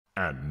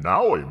And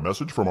now a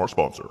message from our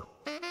sponsor.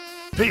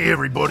 Hey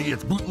everybody,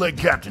 it's Bootleg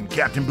Captain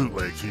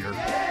Bootlegs here.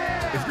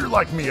 If you're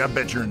like me, I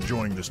bet you're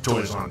enjoying this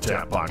Toys on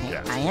Tap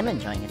podcast. I am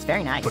enjoying it. It's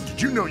very nice. But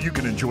did you know you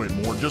can enjoy it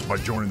more just by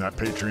joining that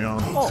Patreon?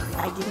 Oh,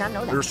 I did not know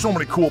that. There are so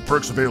many cool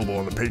perks available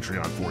on the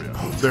Patreon for you.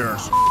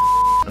 There's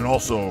and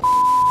also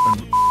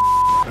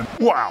and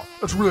wow,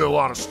 that's really a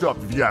lot of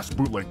stuff if you ask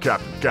Bootleg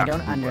Captain. I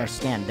don't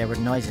understand. There were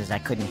noises I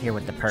couldn't hear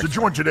with the perks. So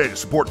join today to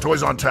support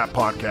Toys on Tap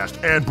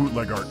podcast and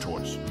Bootleg Art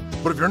Toys.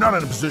 But if you're not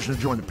in a position to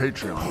join the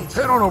Patreon,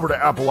 head on over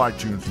to Apple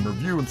iTunes and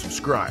review and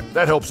subscribe.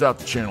 That helps out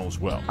the channel as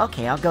well.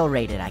 Okay, I'll go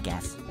rate it, I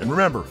guess. And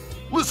remember,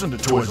 listen to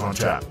Toys on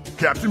Tap.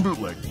 Captain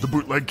Bootleg, the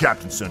Bootleg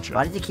Captain sent you.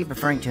 Why did he keep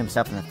referring to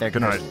himself in the third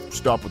person? Can I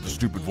stop with the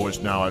stupid voice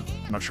now? I'm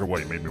not sure why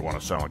you made me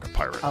want to sound like a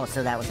pirate. Oh,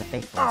 so that was a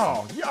fake voice.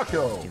 Oh,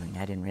 yucko!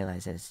 I didn't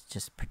realize it was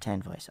just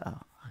pretend voice. Oh,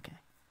 okay.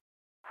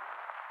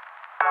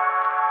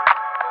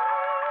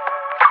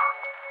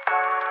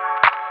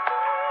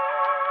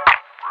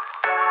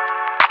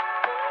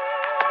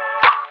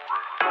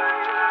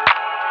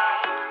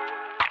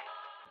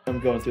 I'm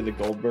going through the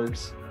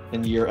Goldbergs,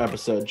 and your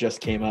episode just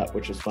came up,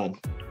 which was fun.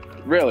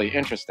 Really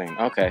interesting.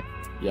 Okay.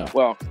 Yeah.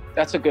 Well,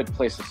 that's a good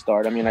place to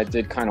start. I mean, I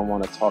did kind of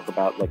want to talk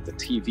about like the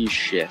TV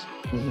shit,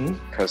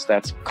 because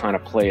that's kind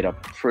of played a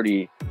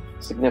pretty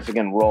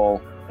significant role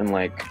in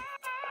like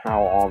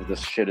how all of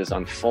this shit is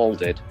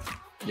unfolded.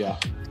 Yeah.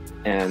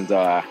 And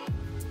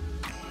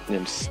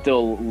I'm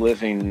still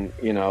living,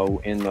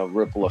 in the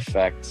ripple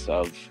effects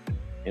of,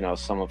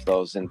 some of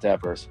those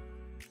endeavors.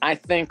 I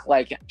think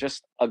like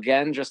just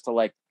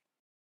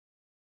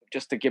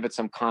to give it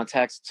some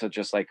context, to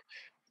just like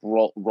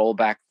roll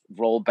back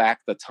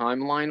the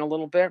timeline a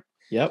little bit.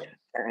 Yep.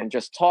 And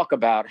just talk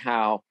about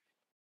how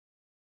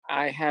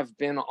I have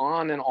been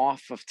on and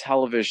off of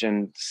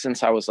television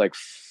since I was like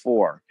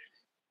 4.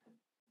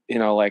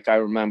 Like I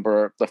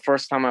remember the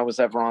first time I was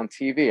ever on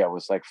TV, I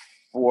was like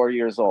 4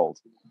 years old.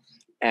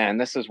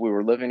 And we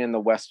were living in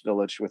the West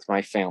Village with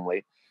my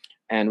family,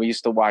 and we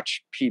used to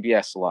watch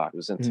PBS a lot. It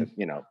was into,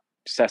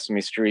 Sesame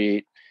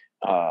Street,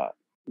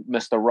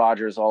 Mr.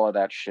 Rogers, all of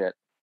that shit.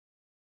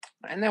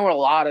 And there were a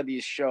lot of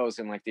these shows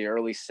in like the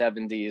early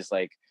 70s,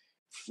 like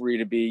Free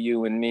to Be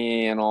You and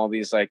Me, and all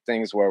these like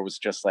things where it was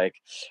just like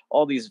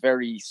all these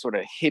very sort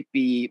of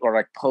hippie or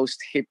like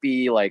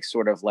post-hippie, like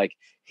sort of like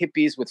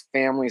hippies with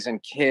families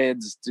and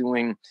kids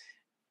doing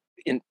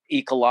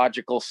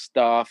ecological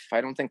stuff.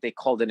 I don't think they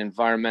called it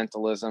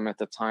environmentalism at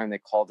the time. They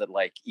called it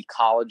like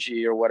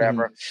ecology or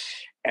whatever.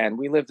 And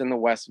we lived in the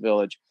West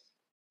Village,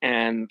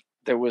 and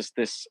there was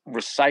this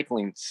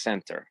recycling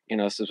center.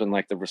 This is when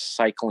like the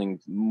recycling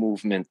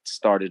movement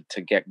started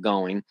to get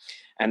going.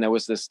 And there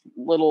was this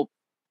little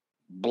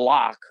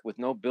block with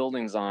no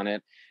buildings on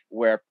it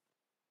where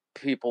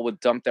people would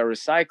dump their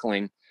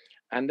recycling.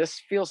 And this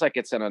feels like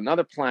it's in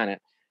another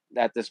planet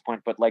at this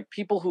point, but like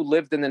people who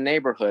lived in the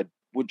neighborhood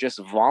would just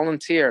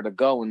volunteer to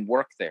go and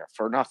work there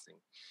for nothing.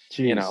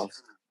 Jeez.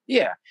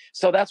 Yeah.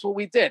 So that's what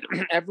we did.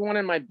 Everyone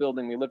in my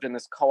building, we lived in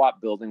this co-op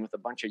building with a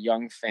bunch of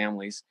young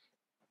families.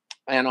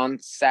 And on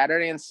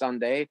Saturday and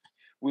Sunday,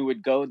 we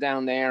would go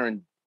down there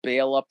and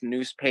bale up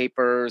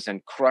newspapers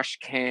and crush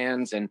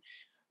cans. And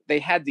they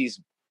had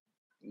these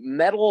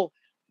metal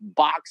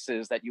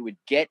boxes that you would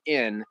get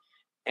in,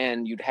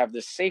 and you'd have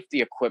the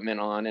safety equipment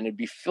on, and it'd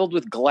be filled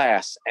with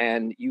glass,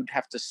 and you'd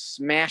have to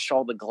smash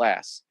all the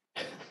glass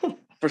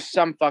for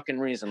some fucking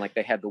reason. Like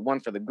they had the one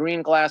for the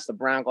green glass, the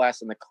brown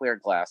glass, and the clear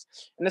glass.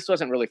 And this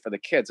wasn't really for the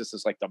kids. This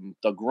is like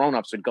the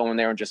grown-ups would go in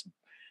there and just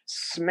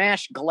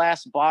smash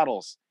glass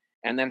bottles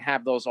and then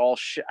have those all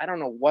shit. I don't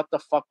know what the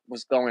fuck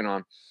was going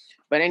on.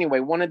 But anyway,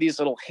 one of these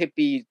little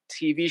hippie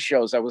TV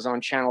shows that was on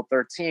Channel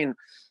 13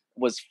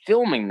 was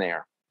filming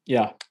there.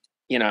 Yeah.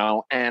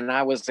 And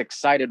I was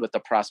excited with the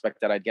prospect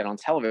that I'd get on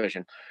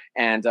television.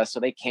 And so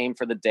they came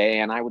for the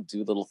day, and I would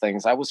do little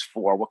things. I was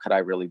 4. What could I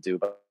really do?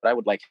 But I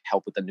would like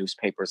help with the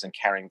newspapers and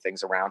carrying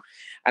things around.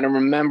 And I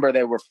remember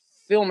they were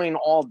filming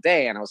all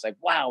day, and I was like,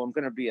 wow, I'm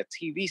going to be a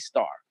TV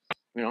star,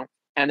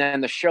 And then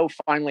the show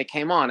finally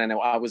came on, and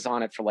I was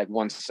on it for like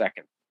 1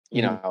 second,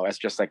 as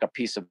just like a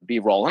piece of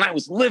B-roll. And I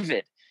was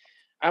livid.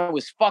 I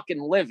was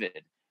fucking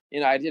livid.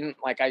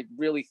 I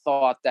really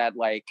thought that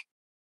like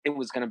it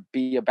was going to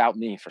be about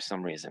me for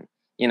some reason,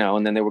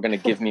 and then they were going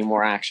to give me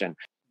more action.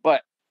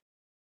 But,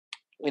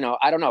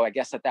 I don't know. I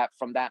guess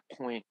from that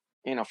point,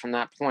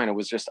 it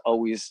was just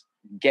always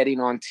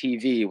getting on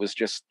TV. It was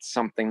just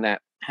something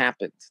that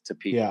happened to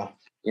people,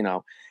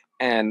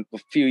 And a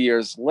few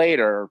years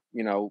later,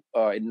 in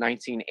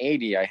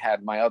 1980, I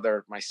had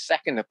my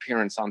second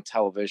appearance on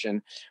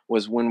television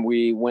was when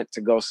we went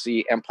to go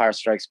see Empire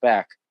Strikes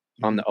Back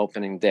on the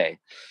opening day.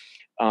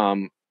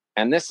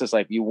 And this is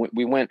like,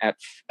 we went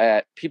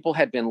at people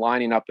had been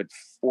lining up at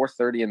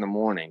 4:30 in the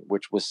morning,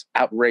 which was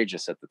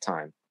outrageous at the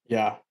time.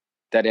 Yeah.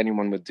 That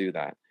anyone would do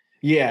that.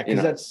 Yeah.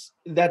 Cause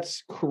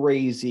that's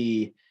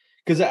crazy.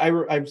 Cause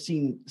I've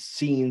seen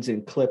scenes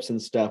and clips and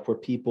stuff where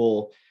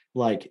people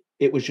like,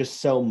 it was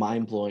just so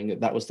mind blowing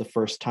that was the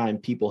first time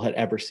people had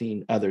ever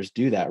seen others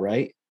do that.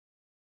 Right.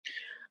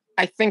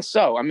 I think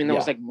so. I mean, there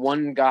was Yeah. like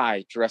one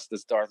guy dressed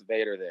as Darth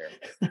Vader there.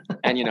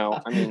 And, you know,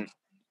 I mean,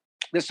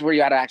 this is where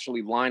you had to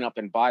actually line up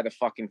and buy the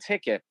fucking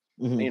ticket,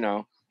 Mhm. you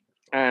know.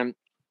 And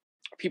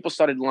people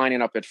started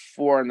lining up at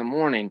 4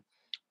 a.m.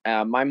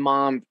 My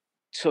mom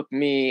took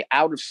me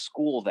out of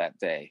school that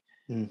day,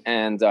 Mm.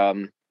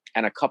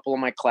 and a couple of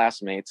my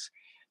classmates,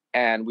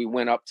 and we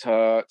went up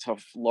to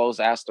Lowe's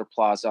Astor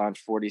Plaza on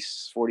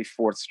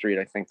 44th Street,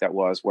 I think that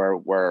was,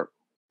 where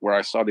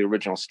I saw the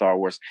original Star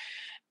Wars.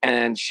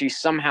 And she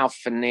somehow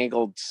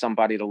finagled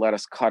somebody to let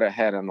us cut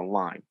ahead on the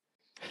line,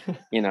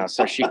 you know.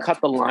 So she cut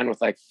the line with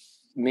like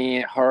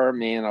me,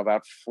 and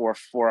about four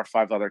or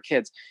five other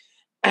kids,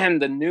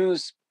 and the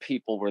news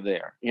people were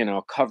there, you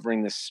know,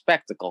 covering this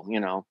spectacle.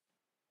 You know,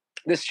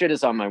 this shit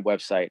is on my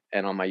website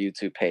and on my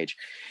YouTube page,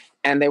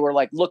 and they were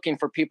like looking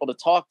for people to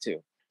talk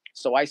to.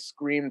 So I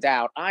screamed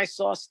out, "I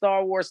saw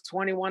Star Wars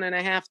 21 and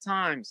a half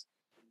times,"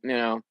 you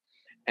know.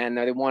 And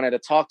they wanted to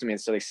talk to me.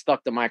 So they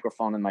stuck the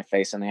microphone in my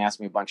face and they asked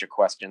me a bunch of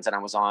questions. And I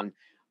was on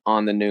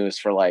the news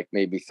for like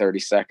maybe 30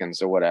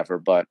 seconds or whatever.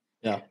 But,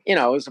 Yeah. you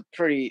know, it was a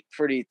pretty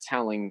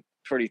telling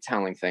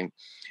thing.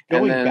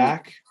 Going and then,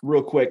 back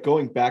real quick,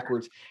 going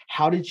backwards,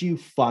 how did you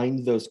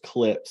find those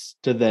clips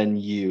to then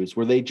use?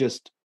 Were they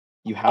just,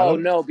 you had oh,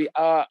 them? no,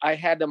 I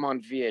had them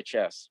on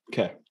VHS.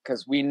 Okay.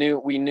 Because we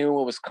knew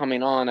what was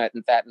coming on at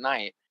that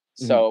night.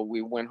 So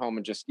we went home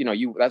and just, you know,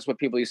 that's what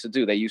people used to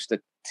do. They used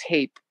to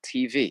tape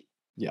TV.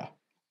 Yeah.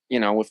 You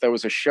know, if there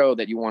was a show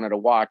that you wanted to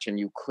watch and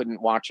you couldn't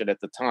watch it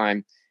at the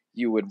time,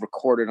 you would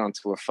record it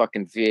onto a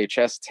fucking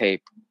VHS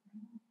tape.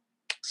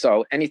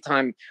 So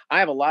anytime, I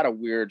have a lot of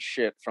weird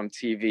shit from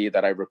TV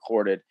that I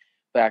recorded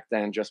back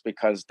then, just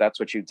because that's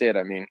what you did.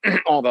 I mean,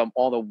 all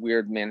the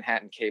weird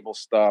Manhattan cable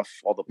stuff,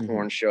 all the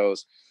porn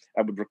shows,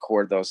 I would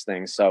record those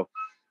things. So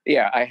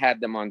yeah, I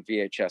had them on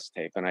VHS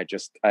tape, and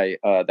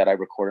that I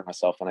recorded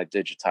myself, and I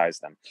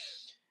digitized them.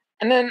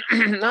 And then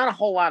not a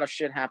whole lot of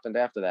shit happened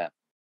after that.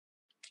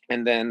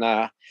 And then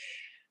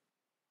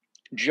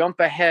jump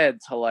ahead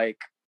to like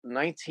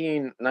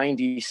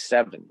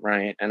 1997,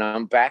 right? And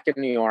I'm back in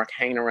New York,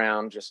 hanging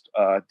around, just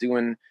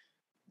doing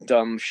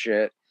dumb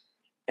shit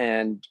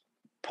and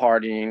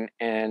partying,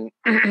 and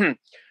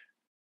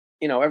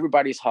you know,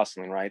 everybody's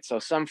hustling, right? So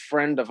some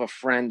friend of a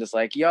friend is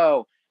like,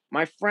 "Yo,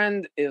 my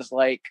friend is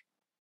like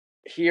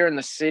here in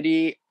the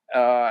city,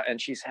 and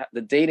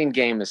the dating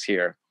game is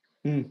here,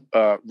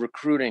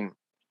 recruiting.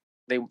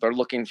 They're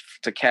looking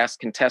to cast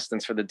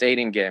contestants for the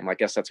dating game." I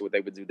guess that's what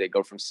they would do. They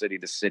go from city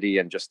to city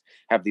and just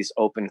have these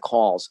open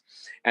calls.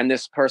 And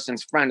this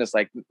person's friend is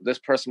like, this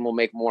person will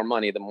make more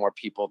money the more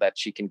people that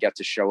she can get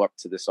to show up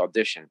to this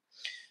audition.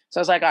 So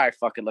I was like, all right,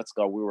 fuck it, let's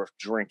go. We were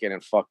drinking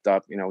and fucked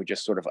up. You know,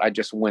 I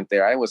just went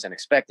there. I wasn't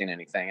expecting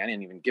anything. I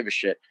didn't even give a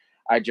shit.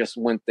 I just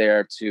went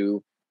there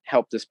to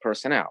help this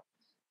person out.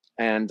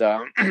 And,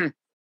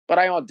 but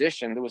I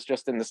auditioned. It was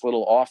just in this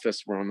little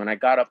office room. And I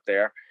got up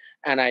there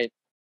and I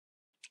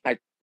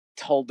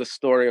told the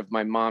story of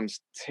my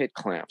mom's tit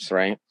clamps,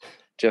 right?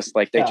 Just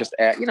like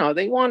you know,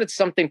 they wanted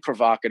something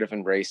provocative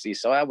and racy.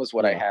 So that was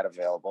what I had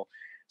available.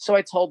 So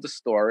I told the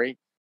story,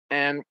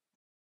 and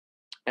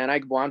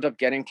I wound up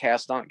getting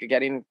cast,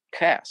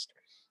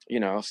 you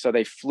know. So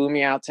they flew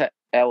me out to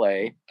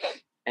LA,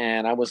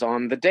 and I was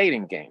on the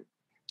dating game,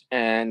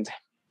 and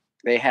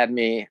they had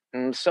me,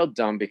 so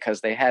dumb, because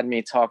they had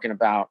me talking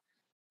about,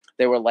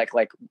 they were like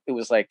it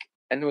was like,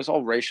 and it was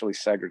all racially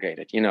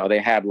segregated. You know, they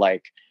had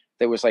like,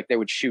 they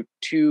would shoot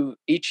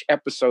each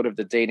episode of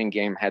the dating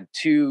game had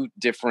two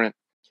different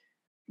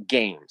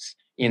games.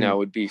 You know, it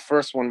would be,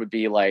 first one would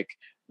be like,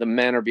 the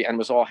men and it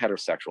was all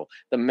heterosexual.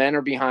 The men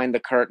are behind the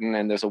curtain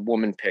and there's a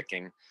woman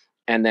picking.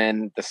 And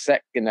then the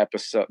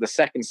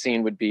second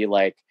scene would be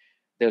like,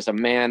 there's a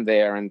man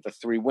there and the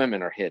three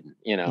women are hidden.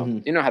 You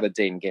know, you know how the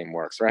dating game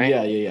works, right?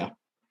 Yeah. You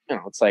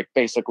know, it's like,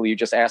 basically you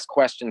just ask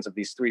questions of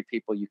these three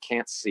people you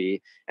can't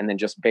see, and then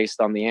just based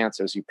on the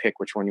answers, you pick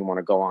which one you want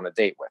to go on a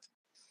date with.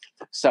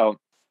 So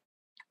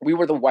we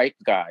were the white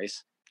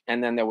guys,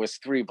 and then there was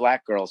three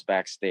black girls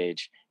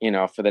backstage, you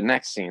know, for the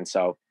next scene.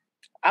 So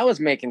I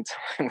was making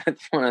time with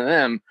one of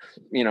them,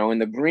 you know, in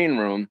the green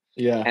room.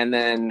 Yeah. And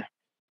then,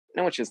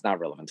 which is not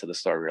relevant to the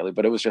story really,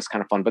 but it was just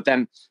kind of fun. But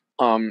then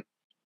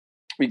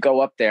we go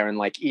up there, and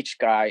like each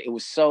guy, it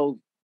was so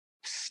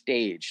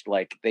staged,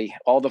 like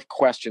all the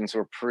questions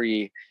were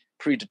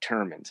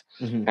predetermined.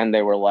 And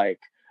they were like,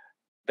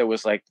 there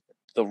was like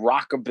the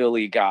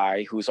rockabilly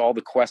guy who's, all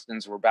the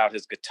questions were about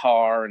his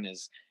guitar and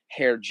his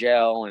hair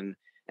gel and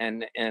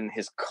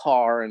his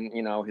car and,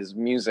 you know, his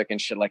music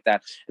and shit like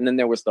that. And then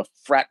there was the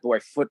frat boy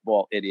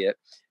football idiot,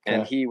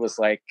 and he was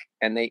like,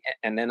 and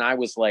then I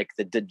was like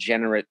the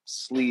degenerate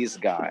sleaze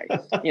guy,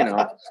 you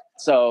know.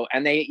 So,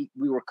 and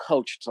we were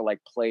coached to like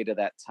play to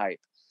that type.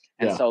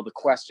 And so the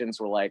questions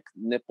were like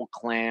nipple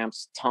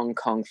clamps, tongue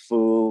kung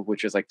fu,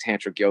 which is like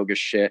tantric yoga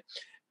shit,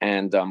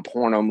 and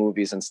porno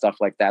movies and stuff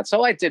like that.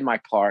 So I did my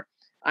part.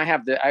 I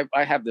have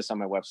this on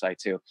my website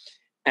too.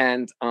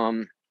 And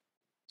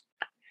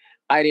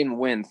I didn't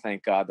win,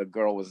 thank God. The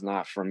girl was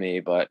not for me,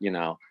 but you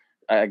know,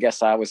 I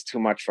guess I was too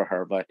much for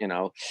her, but you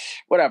know,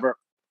 whatever.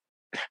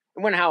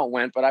 went how it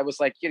went, but I was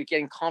like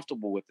getting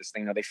comfortable with this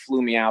thing. You know, they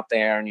flew me out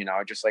there, and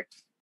I just like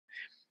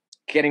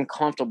getting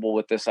comfortable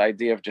with this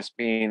idea of just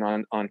being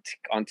on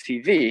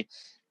TV.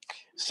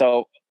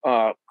 So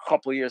a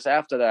couple of years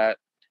after that,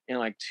 in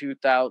like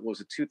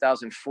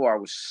 2004, I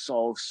was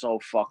so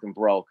fucking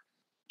broke,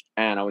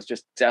 and I was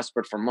just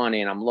desperate for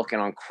money, and I'm looking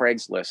on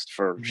Craigslist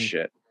for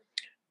shit,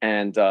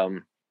 and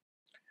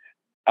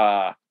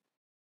I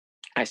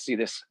see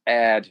this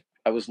ad.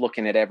 I was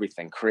looking at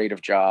everything,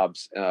 creative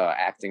jobs,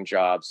 acting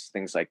jobs,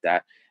 things like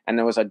that. And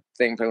there was a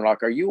thing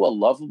like, are you a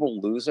lovable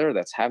loser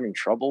that's having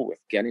trouble with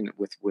getting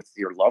with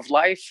your love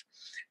life?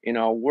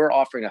 We're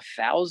offering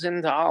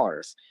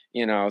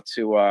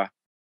 $1,000,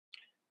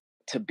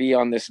 to be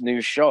on this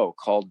new show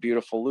called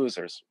Beautiful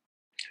Losers.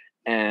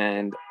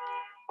 And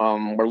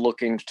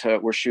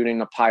we're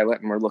shooting a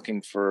pilot, and we're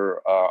looking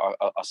for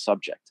a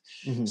subject.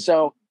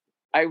 So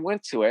I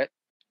went to it.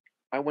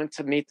 I went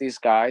to meet these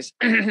guys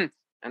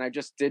and I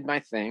just did my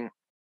thing,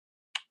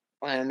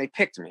 and they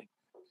picked me.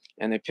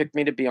 And they picked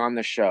me to be on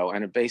the show.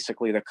 And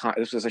basically,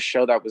 this was a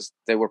show that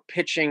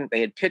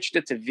they had pitched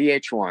it to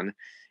VH1.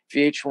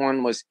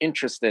 VH1 was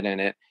interested in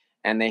it,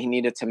 and they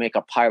needed to make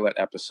a pilot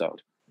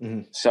episode.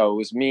 So it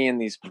was me and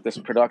this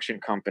production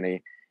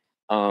company.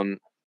 And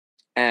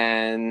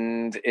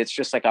it's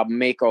just like a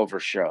makeover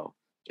show.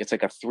 It's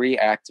like a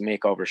 3-act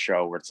makeover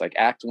show where it's like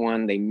act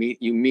 1,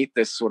 you meet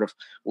this sort of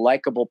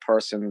likable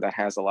person that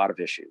has a lot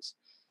of issues.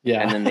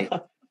 Yeah.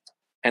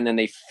 And then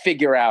they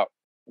figure out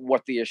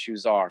what the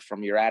issues are,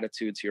 from your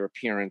attitude to your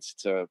appearance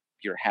to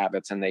your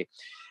habits. And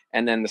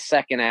then the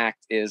second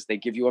act is they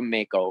give you a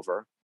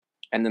makeover.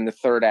 And then the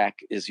third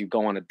act is you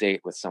go on a date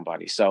with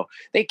somebody. So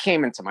they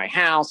came into my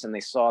house and they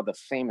saw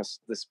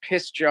this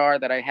piss jar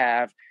that I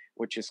have,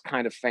 which is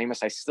kind of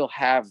famous. I still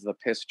have the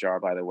piss jar,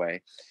 by the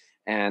way.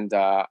 And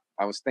I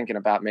was thinking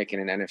about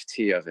making an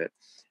NFT of it.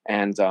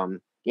 And,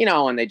 and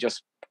they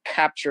just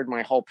captured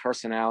my whole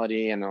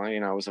personality. And,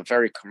 I was a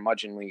very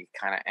curmudgeonly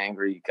kind of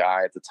angry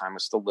guy at the time. I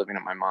was still living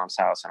at my mom's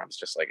house, and I was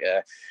just like,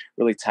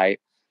 really tight.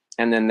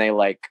 And then they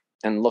looked,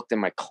 and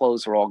my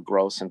clothes were all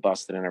gross and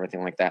busted and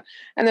everything like that.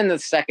 And then the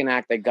second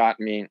act, they got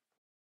me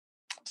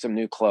some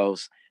new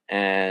clothes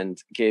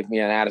and gave me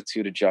an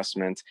attitude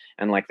adjustment.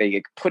 And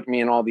they put me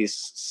in all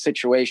these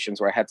situations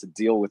where I had to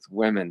deal with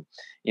women,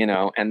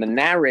 and the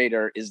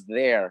narrator is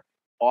there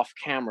off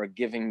camera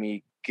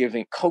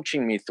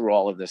coaching me through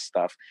all of this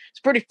stuff.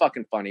 It's pretty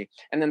fucking funny.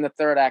 And then the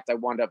third act, I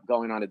wound up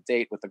going on a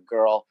date with a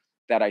girl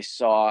that I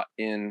saw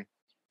in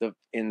the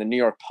New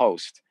York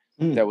Post.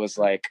 That was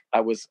like,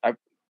 I was in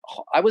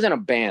a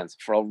band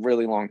for a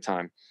really long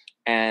time.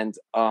 And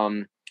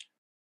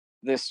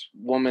this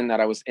woman that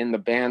I was in the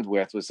band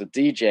with was a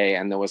DJ,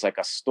 and there was like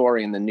a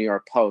story in the New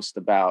York Post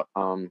about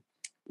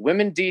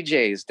women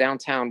DJs,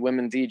 downtown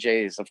women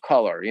DJs of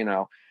color,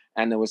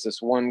 and there was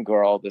this one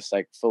girl, this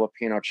like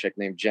Filipino chick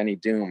named Jenny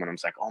Doom. And I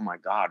was like, oh my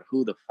God,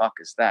 who the fuck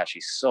is that?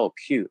 She's so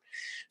cute.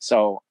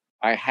 So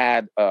I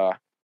had the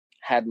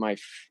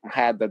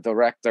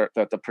director,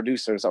 the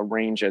producers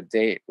arrange a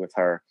date with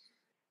her,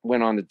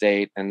 went on the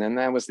date, and then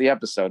that was the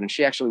episode. And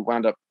she actually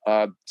wound up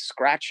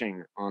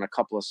scratching on a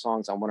couple of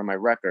songs on one of my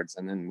records,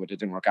 and then it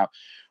didn't work out.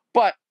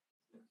 But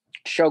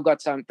show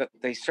got some,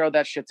 they showed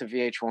that shit to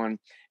VH1,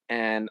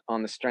 and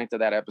on the strength of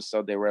that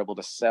episode, they were able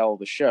to sell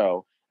the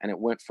show. And it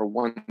went for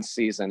one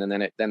season, and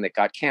then it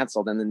got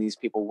canceled. And then these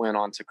people went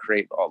on to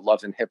create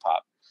Love and Hip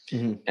Hop,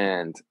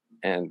 and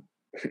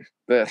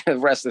the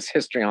rest is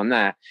history on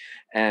that.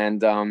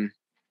 And so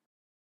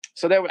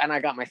and I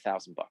got my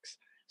 $1,000.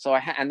 So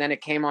and then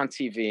it came on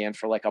TV, and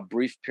for like a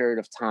brief period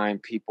of time,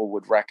 people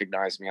would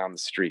recognize me on the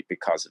street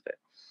because of it,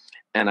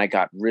 and I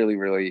got really,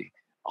 really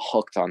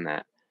hooked on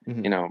that.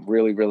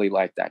 Really, really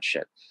liked that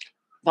shit.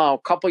 Well, a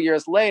couple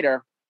years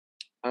later,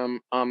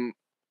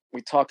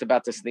 we talked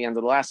about this at the end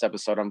of the last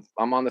episode.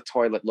 I'm on the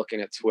toilet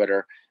looking at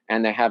Twitter,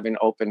 and they're having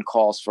open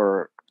calls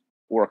for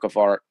Work of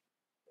Art,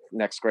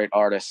 Next Great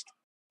Artist,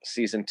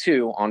 season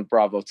 2 on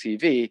Bravo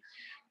TV,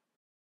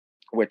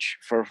 which,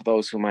 for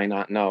those who might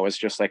not know, is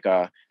just like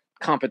a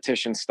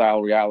competition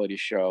style reality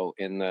show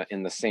in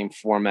the same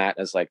format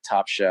as like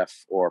Top Chef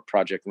or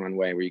Project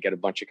Runway, where you get a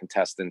bunch of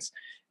contestants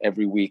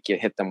every week. You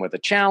hit them with a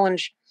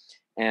challenge,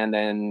 and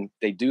then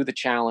they do the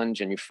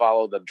challenge, and you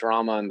follow the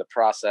drama and the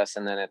process.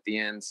 And then at the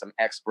end, some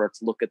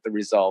experts look at the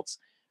results.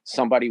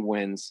 Somebody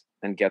wins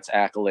and gets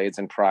accolades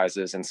and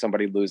prizes, and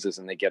somebody loses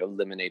and they get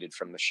eliminated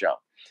from the show.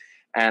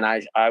 And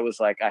I was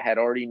like, I had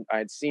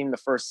seen the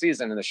first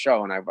season of the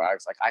show, and I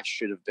was like, I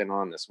should have been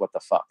on this. What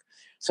the fuck?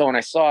 So when I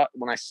saw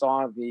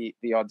the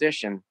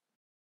audition,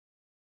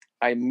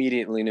 I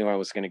immediately knew I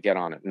was going to get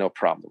on it. No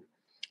problem.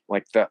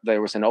 Like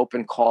there was an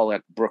open call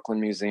at Brooklyn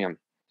Museum,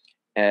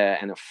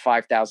 and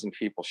 5,000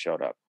 people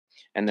showed up.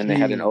 And then they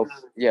had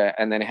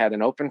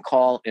an open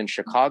call in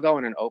Chicago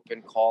and an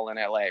open call in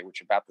LA,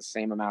 which about the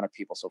same amount of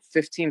people. So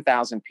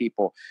 15,000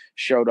 people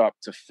showed up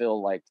to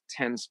fill like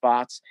 10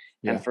 spots.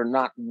 Yeah. And for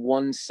not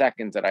 1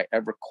 second did I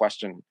ever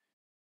question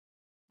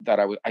that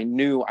I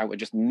knew I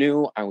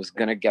was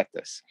gonna get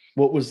this.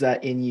 What was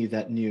that in you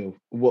that knew?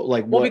 What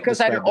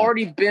Because I'd described that?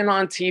 already been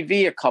on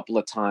TV a couple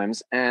of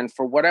times, and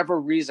for whatever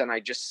reason, I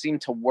just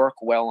seemed to work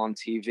well on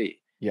TV.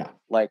 Yeah.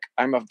 Like,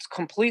 I'm a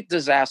complete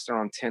disaster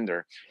on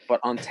Tinder, but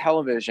on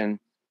television,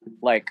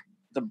 like,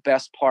 the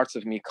best parts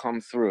of me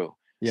come through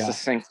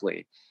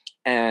succinctly,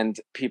 and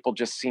people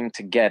just seem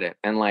to get it.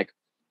 And like,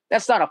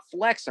 that's not a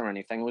flex or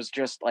anything. It was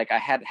just like I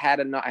had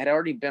enough. I had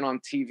already been on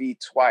TV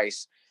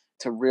twice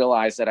to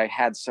realize that I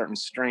had certain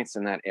strengths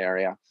in that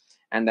area,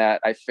 and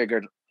that I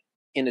figured,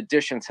 in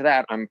addition to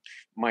that,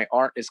 my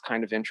art is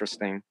kind of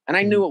interesting. And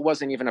I knew it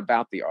wasn't even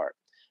about the art.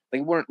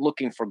 They weren't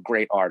looking for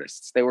great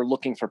artists. They were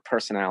looking for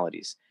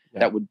personalities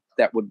that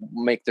would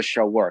make the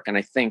show work. And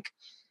I think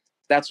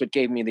that's what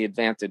gave me the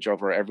advantage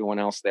over everyone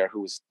else there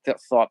who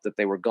thought that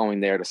they were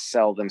going there to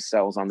sell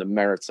themselves on the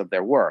merits of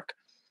their work,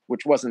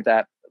 which wasn't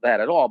that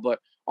at all. But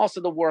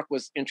also the work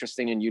was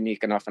interesting and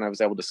unique enough, and I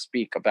was able to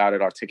speak about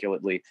it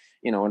articulately,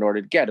 in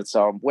order to get it.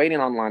 So I'm waiting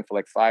online for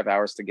like 5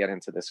 hours to get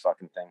into this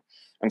fucking thing.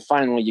 And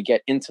finally you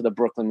get into the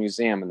Brooklyn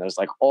Museum, and there's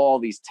like all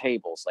these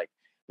tables, like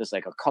there's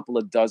like a couple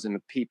of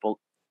dozen people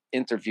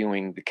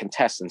interviewing the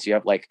contestants. You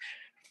have like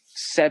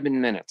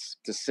 7 minutes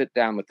to sit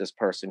down with this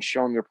person,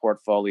 show them your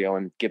portfolio,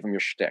 and give them your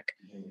shtick.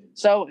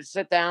 So I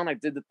sit down, I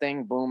did the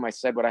thing, boom, I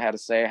said what I had to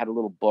say. I had a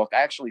little book.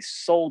 I actually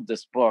sold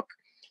this book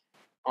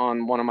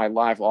on one of my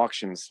live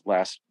auctions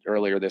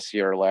earlier this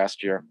year or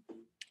last year.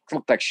 It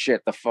looked like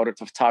shit. The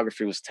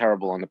photography was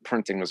terrible and the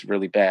printing was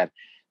really bad.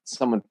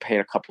 Someone paid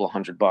a couple of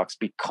 $100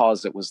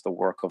 because it was the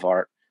work of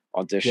art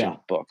audition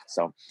book.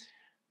 So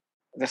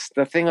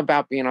the thing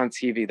about being on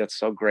TV that's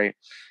so great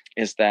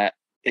is that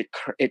it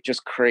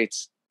just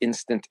creates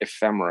instant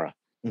ephemera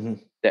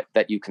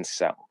that you can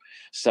sell.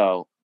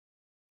 So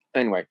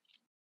anyway,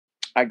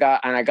 and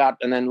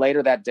then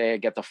later that day I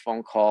get the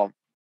phone call.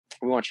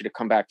 We want you to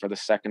come back for the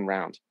second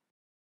round.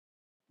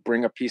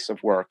 Bring a piece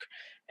of work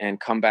and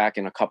come back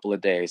in a couple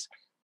of days,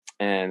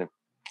 and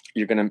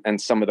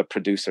and some of the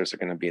producers are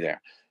gonna be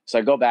there. So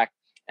I go back,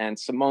 and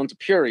Simone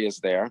DePuri is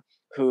there,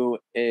 who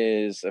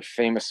is a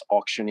famous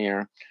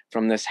auctioneer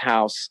from this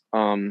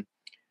auction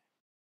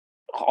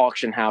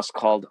house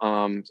called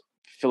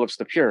Phillips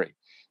DePuri.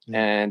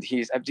 And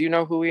do you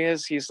know who he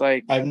is? He's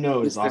like, I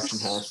know his auction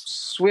house.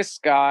 Swiss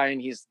guy,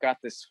 and he's got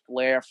this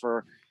flair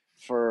for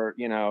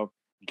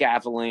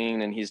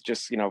gaveling, and he's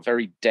just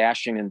very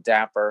dashing and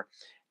dapper.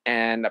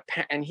 And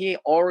he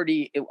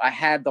already, I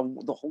had the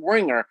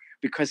ringer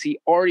because he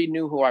already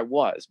knew who I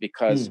was,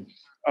 because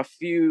a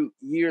few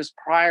years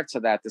prior to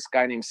that, this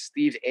guy named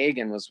Steve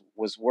Agan was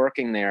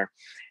working there,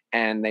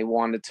 and they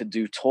wanted to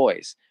do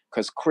toys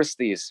because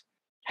Christie's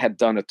had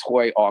done a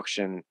toy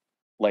auction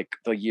like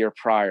the year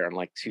prior in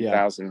like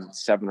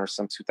 2007 or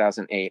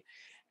 2008.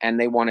 And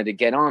they wanted to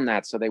get on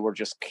that. So they were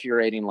just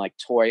curating like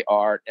toy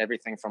art,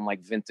 everything from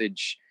like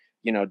vintage,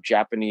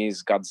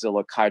 Japanese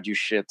Godzilla kaiju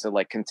shit to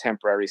like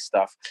contemporary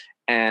stuff.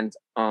 And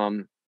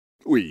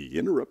We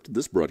interrupted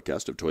this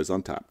broadcast of Toys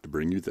on Tap to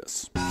bring you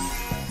this.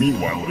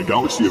 Meanwhile, in a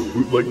galaxy of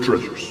bootleg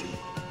treasures.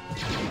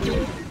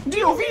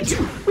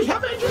 DOV2, we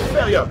have engine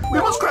failure. We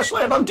must crash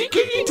land on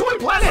DKE Toy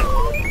Planet.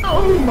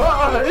 Oh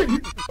my,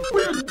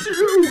 we're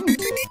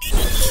doomed.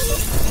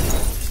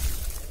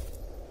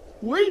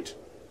 Wait,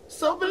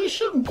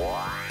 salvation.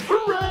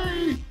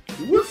 Hooray,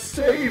 we're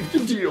saved,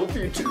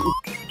 DOV2.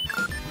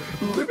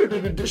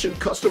 Limited edition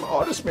custom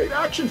artist-made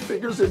action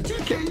figures at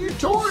DKE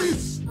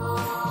Toys.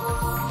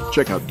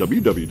 Check out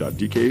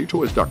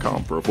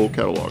www.dketoys.com for a full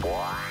catalog.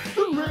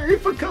 Hooray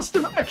for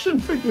custom action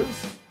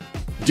figures.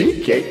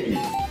 DKE.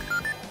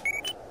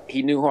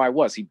 he knew who I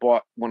was. He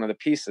bought one of the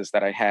pieces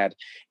that I had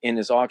in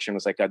his auction. It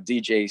was like a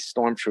DJ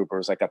Stormtrooper. It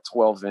was like a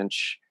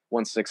 12-inch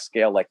 1/6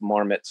 scale, like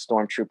Marmot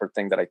Stormtrooper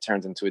thing that I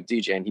turned into a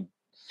DJ. And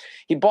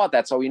he bought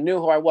that, so he knew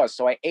who I was.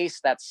 So I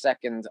aced that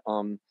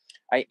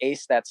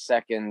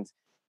second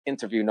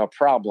interview, no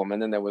problem. And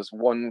then there was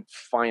one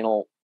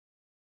final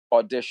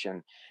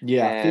audition.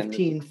 Yeah,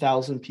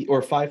 15,000 people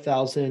or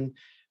 5,000.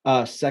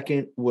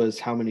 Second was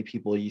how many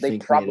people you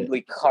think? They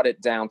probably cut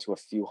it down to a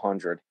few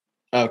hundred.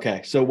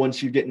 Okay, so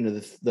once you get into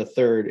the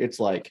third, it's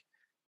like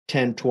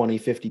 10, 20,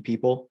 50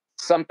 people.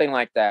 Something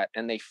like that.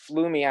 And they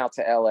flew me out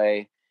to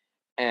LA,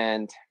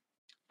 and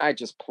I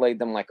just played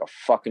them like a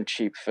fucking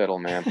cheap fiddle,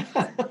 man.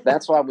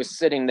 That's why I was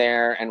sitting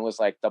there and was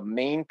like the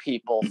main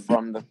people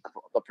from the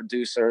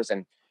producers,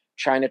 and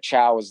China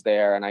Chow was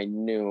there, and I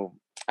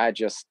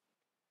just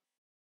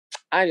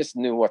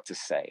knew what to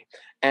say.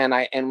 And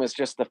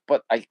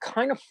but I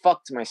kind of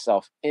fucked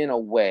myself in a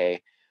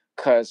way,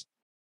 because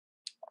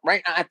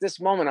right at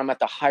this moment, I'm at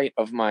the height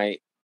of my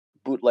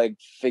bootleg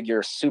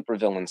figure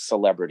supervillain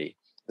celebrity.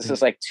 This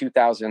is like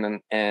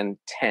 2010,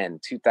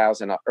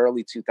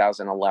 early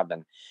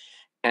 2011.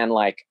 And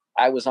like,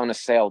 I was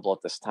unassailable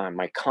at this time.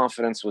 My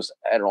confidence was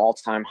at an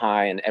all-time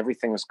high, and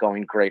everything was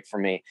going great for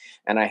me.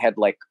 And I had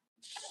like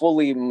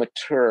fully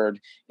matured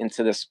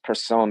into this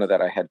persona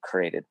that I had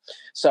created.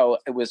 So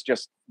it was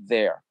just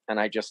there. And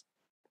I just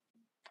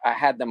I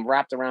had them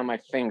wrapped around my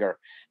finger,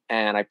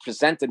 and I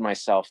presented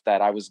myself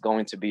that I was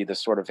going to be the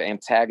sort of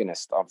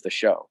antagonist of the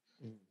show,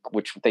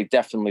 which they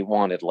definitely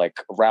wanted, like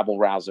rabble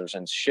rousers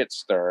and shit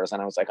stirrers.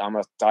 And I was like, I'm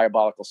a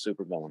diabolical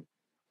supervillain.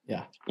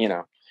 Yeah. You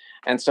know,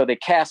 and so they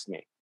cast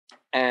me.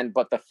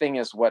 But the thing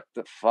is, what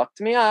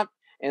fucked me up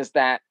is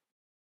that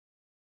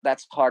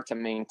that's hard to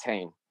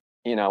maintain,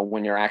 you know,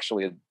 when you're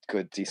actually a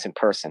good, decent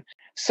person.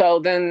 So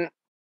then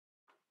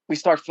we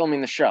start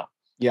filming the show.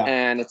 Yeah.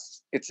 And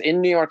it's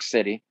in New York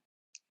City.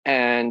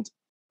 And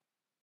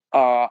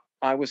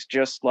I was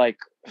just like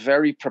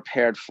very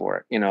prepared for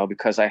it, you know,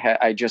 because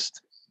I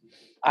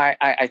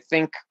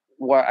think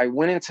what I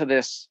went into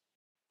this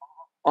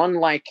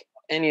unlike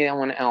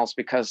anyone else,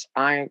 because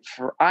I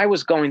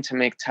was going to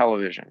make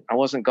television. I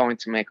wasn't going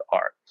to make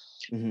art.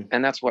 Mm-hmm.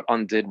 And that's what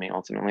undid me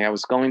ultimately. I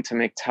was going to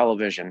make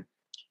television,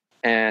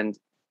 and,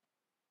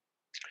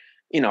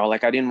 you know,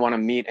 like I didn't want to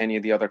meet any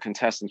of the other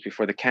contestants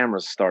before the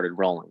cameras started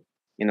rolling.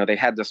 You know, they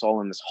had this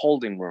all in this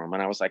holding room,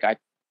 and I was like,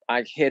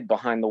 I hid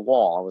behind the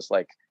wall. I was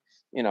like,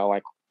 you know,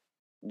 like,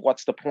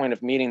 what's the point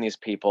of meeting these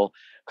people?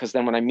 Because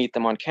then when I meet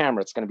them on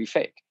camera, it's going to be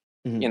fake.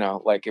 Mm-hmm. You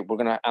know, like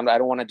I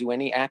don't want to do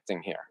any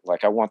acting here.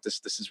 Like I want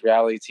this is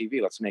reality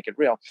TV. Let's make it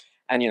real.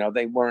 And, you know,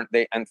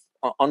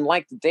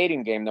 unlike the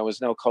dating game, there was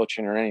no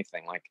coaching or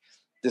anything. Like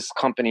this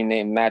company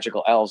named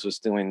Magical Elves was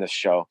doing this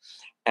show,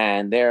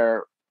 and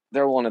they're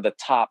one of the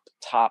top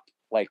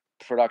like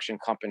production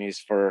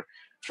companies for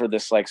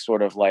this like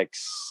sort of like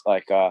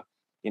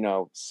you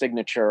know,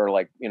 signature,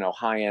 like, you know,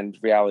 high-end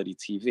reality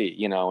TV,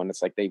 you know, and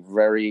it's like they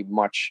very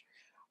much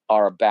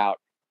are about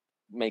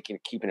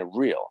keeping it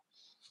real,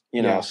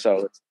 you know.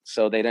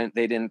 So they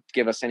didn't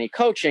give us any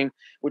coaching,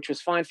 which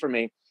was fine for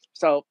me.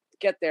 So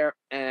get there,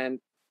 and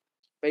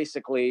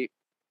basically,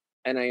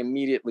 and I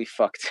immediately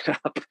fucked it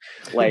up,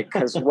 like,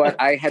 because what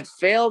I had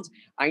failed,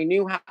 I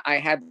knew how I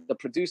had the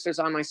producers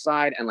on my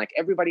side, and like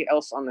everybody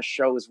else on the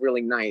show was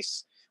really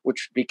nice,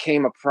 which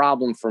became a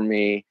problem for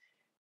me,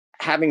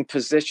 having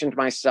positioned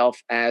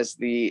myself as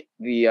the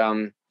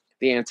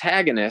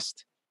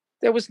antagonist.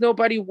 There was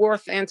nobody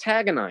worth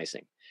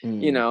antagonizing.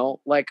 You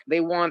know, like they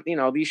want, you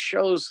know, these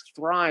shows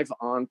thrive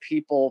on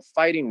people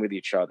fighting with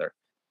each other,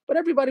 but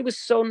everybody was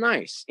so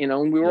nice, you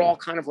know, and we were all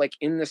kind of like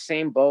in the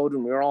same boat,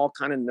 and we were all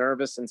kind of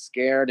nervous and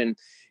scared. And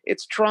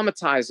it's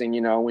traumatizing,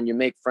 you know, when you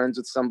make friends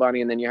with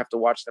somebody and then you have to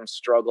watch them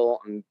struggle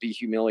and be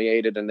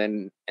humiliated and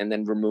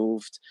then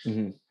removed.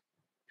 Mm-hmm.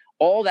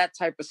 All that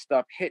type of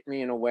stuff hit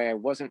me in a way I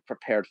wasn't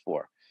prepared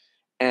for.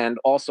 And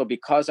also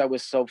because I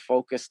was so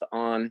focused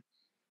on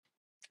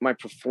my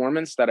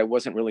performance that I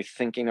wasn't really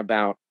thinking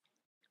about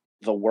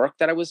the work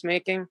that I was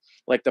making.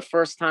 Like the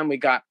first time we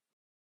got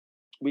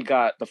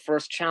the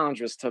first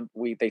challenge was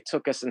they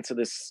took us into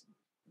this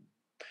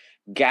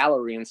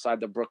gallery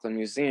inside the Brooklyn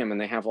Museum, and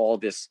they have all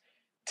this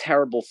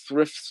terrible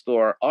thrift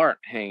store art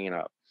hanging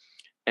up.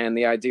 And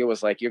the idea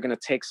was like, you're going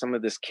to take some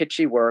of this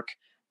kitschy work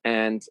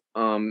and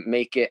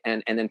make it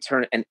and then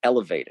turn it and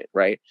elevate it,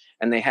 right?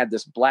 And they had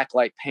this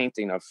blacklight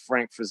painting of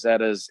Frank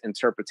Frazetta's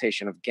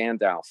interpretation of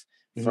Gandalf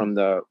from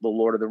the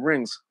Lord of the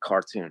Rings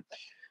cartoon.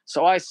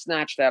 So I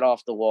snatched that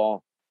off the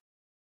wall,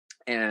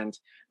 and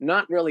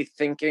not really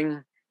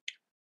thinking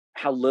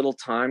how little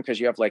time, because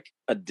you have like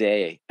a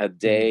day,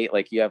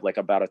 like you have like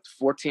about a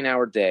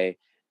 14-hour day,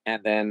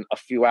 and then a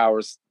few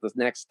hours the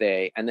next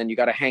day, and then you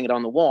got to hang it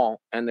on the wall,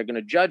 and they're going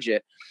to judge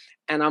it.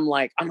 And I'm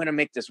like, I'm going to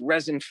make this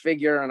resin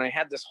figure. And I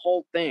had this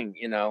whole thing,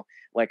 you know,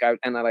 like I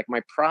like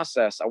my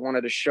process. I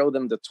wanted to show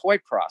them the toy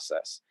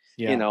process,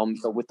 you know,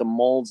 so with the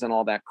molds and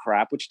all that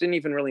crap, which didn't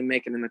even really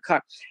make it in the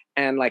cut.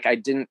 And like, I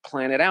didn't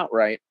plan it out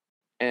right.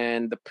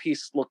 And the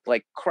piece looked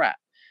like crap,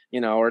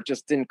 you know, or it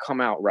just didn't come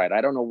out right.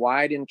 I don't know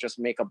why I didn't just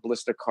make a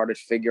blister carded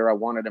figure. I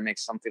wanted to make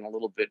something a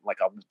little bit like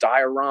a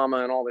diorama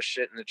and all this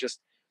shit. And it just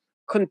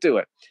couldn't do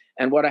it.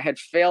 And what I had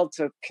failed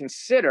to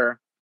consider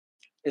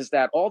is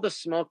that all the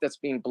smoke that's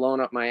being blown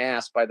up my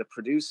ass by the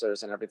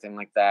producers and everything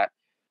like that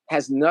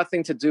has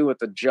nothing to do with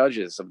the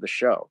judges of the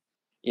show.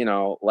 You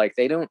know, like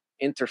they don't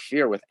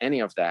interfere with any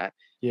of that.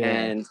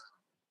 And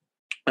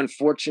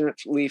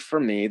unfortunately for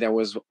me, there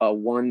was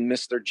one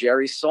Mr.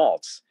 Jerry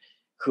Saltz,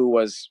 who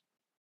was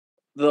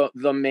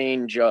the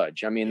main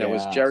judge. I mean, there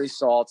was Jerry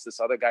Saltz, this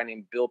other guy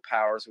named Bill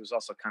Powers, who was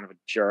also kind of a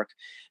jerk,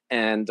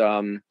 and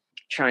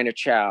China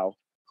Chow,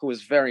 who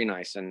was very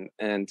nice,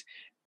 and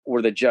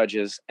were the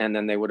judges. And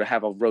then they would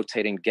have a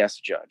rotating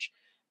guest judge.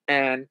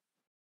 And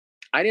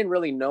I didn't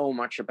really know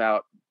much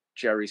about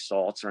Jerry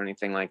Saltz or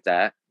anything like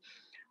that,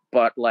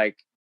 but like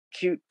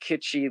cute,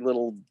 kitschy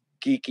little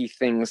geeky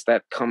things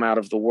that come out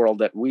of the world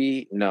that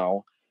we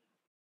know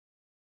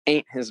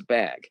ain't his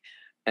bag.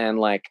 And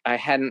like, I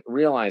hadn't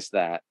realized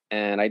that.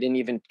 And I didn't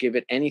even give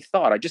it any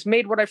thought. I just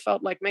made what I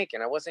felt like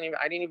making.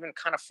 I didn't even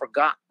kind of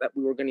forgot that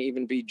we were going to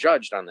even be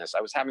judged on this.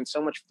 I was having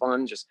so much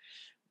fun just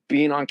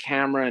being on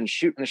camera and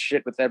shooting the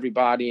shit with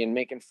everybody and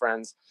making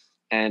friends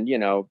and, you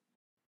know,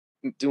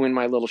 doing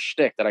my little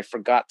shtick that I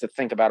forgot to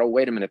think about, oh,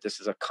 wait a minute, this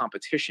is a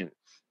competition.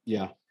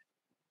 Yeah.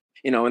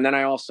 You know, and then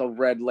I also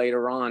read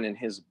later on in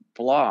his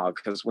blog,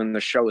 because when the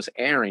show was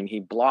airing,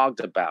 he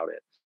blogged about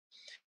it.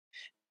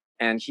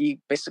 And he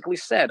basically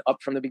said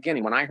up from the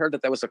beginning, when I heard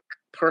that there was a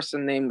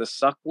person named the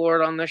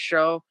SuckLord on this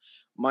show,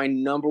 my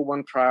number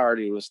one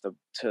priority was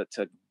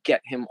to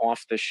get him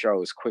off the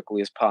show as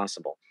quickly as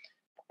possible.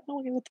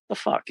 What the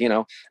fuck, you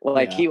know?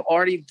 Like he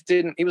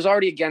was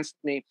already against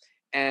me,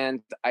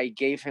 and I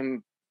gave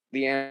him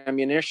the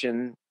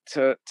ammunition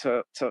to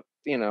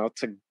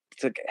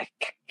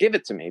give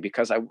it to me,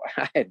 because I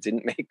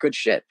didn't make good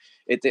shit.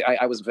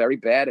 I was very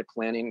bad at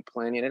planning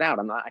it out.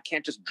 I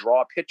can't just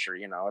draw a picture,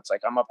 you know. It's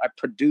like I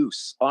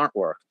produce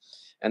artwork,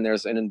 and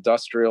there's an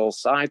industrial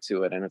side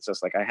to it, and it's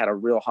just like I had a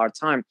real hard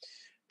time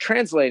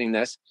translating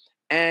this.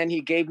 And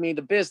he gave me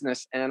the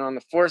business, and on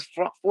the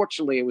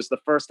fortunately it was the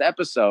first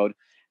episode,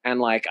 and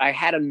like I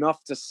had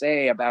enough to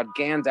say about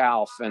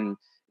Gandalf and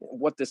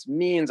what this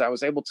means. I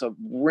was able to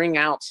wring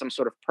out some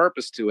sort of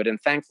purpose to it,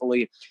 and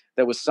thankfully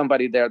there was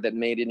somebody there that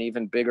made an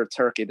even bigger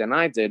turkey than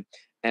I did.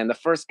 And the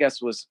first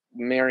guest was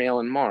Mary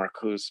Ellen Mark,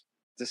 who's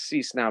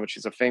deceased now, but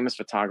she's a famous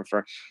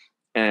photographer.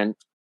 And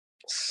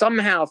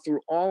somehow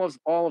through all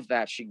of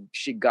that,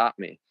 she got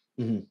me,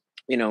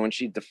 you know, and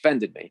she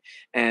defended me.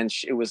 And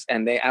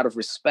they, out of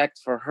respect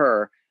for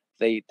her,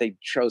 they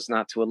chose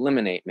not to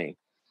eliminate me,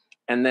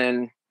 and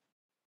then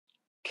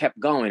kept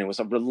going. It was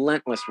a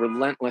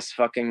relentless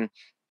fucking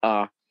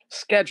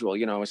schedule.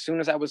 You know, as soon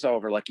as I was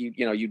over, like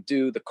you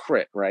do the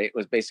crit, right? It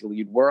was basically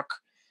you'd work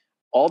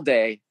all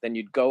day, then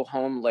you'd go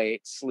home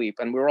late, sleep,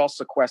 and we were all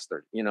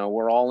sequestered. You know,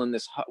 we're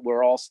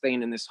all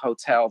staying in this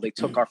hotel. They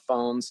took our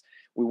phones.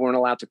 We weren't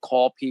allowed to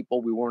call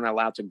people. We weren't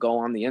allowed to go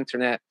on the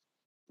internet.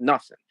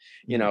 Nothing.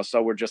 You know,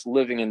 so we're just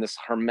living in this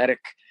hermetic,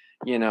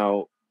 you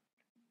know,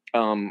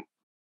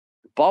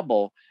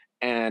 bubble.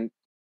 And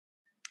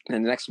the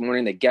next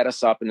morning they get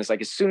us up, and it's like,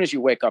 as soon as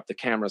you wake up, the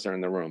cameras are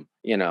in the room,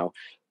 you know,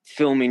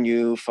 filming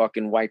you,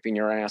 fucking wiping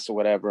your ass or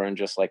whatever. And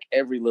just like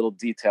every little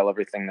detail,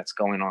 everything that's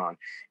going on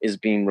is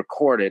being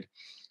recorded.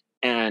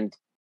 And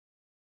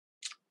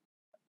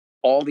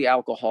all the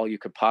alcohol you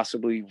could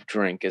possibly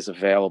drink is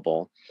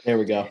available. There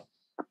we go.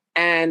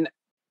 And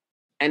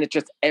it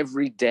just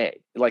every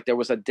day, like there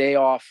was a day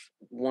off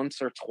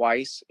once or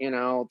twice, you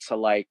know, to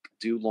like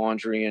do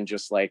laundry and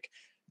just like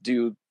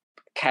do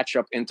catch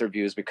up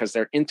interviews, because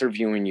they're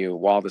interviewing you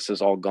while this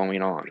is all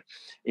going on,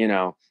 you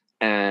know,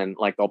 and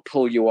like they'll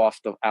pull you out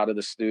of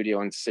the studio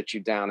and sit you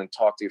down and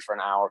talk to you for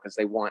an hour, because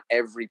they want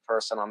every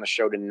person on the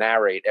show to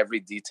narrate every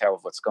detail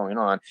of what's going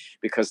on,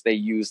 because they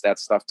use that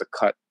stuff to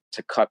cut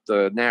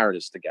the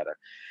narratives together.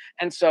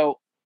 And so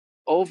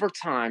over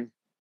time,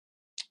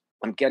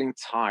 I'm getting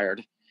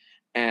tired,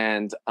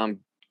 and I'm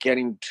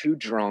getting too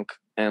drunk,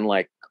 and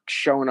like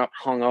showing up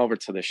hungover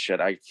to this shit.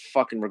 I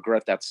fucking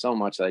regret that so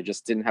much, that I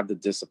just didn't have the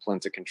discipline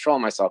to control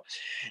myself.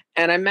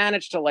 And I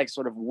managed to like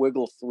sort of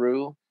wiggle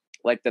through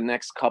like the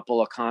next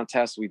couple of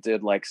contests. We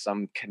did like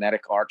some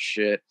kinetic art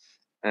shit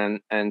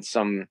and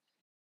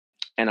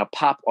a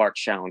pop art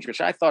challenge, which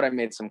I thought I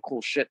made some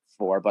cool shit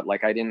for, but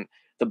like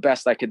the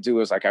best I could do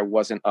is like I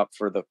wasn't up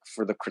for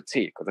the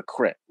critique or the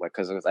crit, like,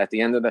 because it was at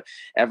the end of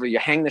you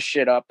hang the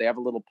shit up, they have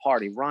a little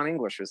party. Ron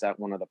English was at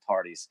one of the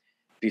parties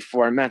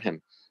before I met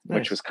him. Nice.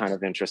 Which was kind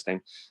of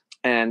interesting.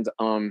 And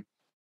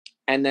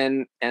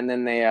then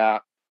they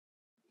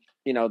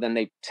you know, then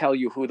they tell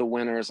you who the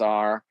winners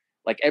are.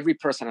 Like every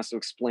person has to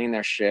explain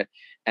their shit,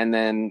 and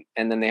then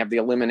they have the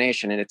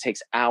elimination, and it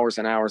takes hours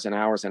and hours and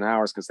hours and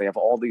hours, because they have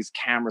all these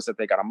cameras that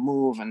they got to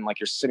move, and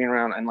like you're sitting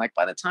around, and like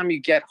by the time you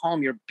get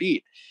home you're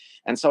beat.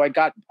 And so I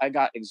got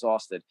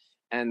exhausted,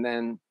 and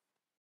then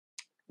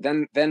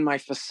my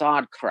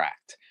facade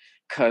cracked,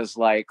 because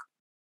like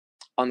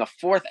on the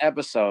fourth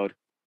episode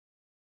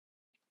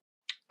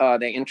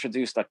they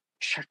introduced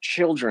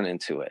children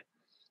into it,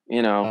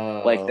 you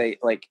know,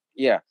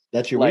 yeah.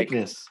 That's your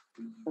weakness.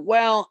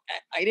 Well,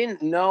 I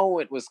didn't know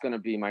it was going to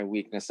be my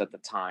weakness at the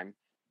time.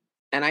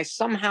 And I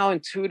somehow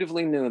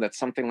intuitively knew that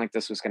something like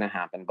this was going to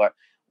happen. But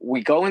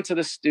we go into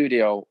the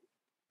studio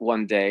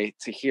one day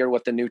to hear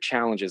what the new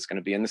challenge is going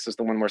to be. And this is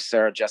the one where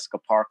Sarah Jessica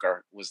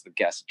Parker was the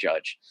guest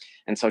judge.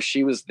 And so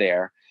she was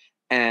there.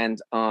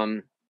 And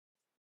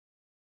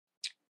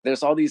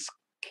there's all these,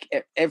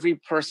 every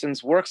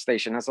person's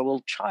workstation has a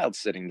little child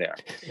sitting there.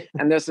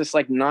 And there's this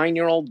like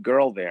 9-year-old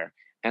girl there.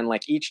 And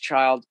like each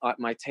child at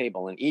my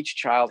table, and each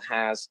child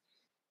has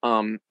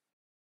a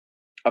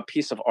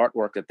piece of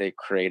artwork that they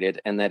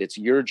created, and that it's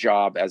your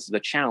job as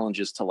the challenge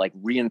is to like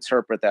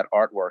reinterpret that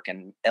artwork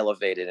and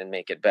elevate it and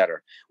make it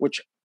better,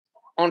 which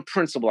on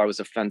principle, I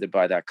was offended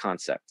by that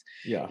concept.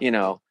 Yeah. You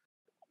know,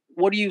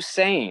 what are you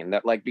saying?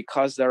 That like,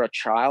 because they're a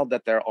child,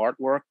 that their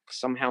artwork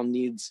somehow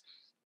needs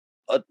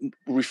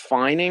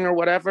refining or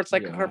whatever? It's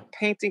like her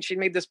painting, she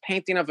made this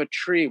painting of a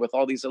tree with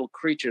all these little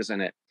creatures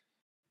in it.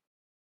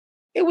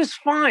 It was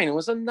fine. It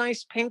was a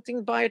nice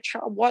painting by a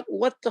child.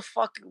 What the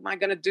fuck am I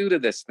going to do to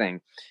this thing?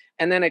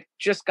 And then it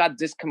just got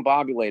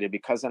discombobulated,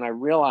 because then I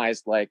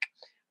realized like,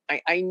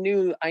 I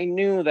knew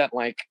that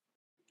like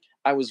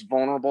I was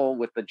vulnerable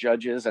with the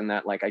judges, and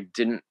that like I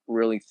didn't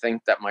really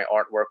think that my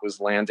artwork was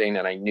landing,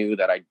 and I knew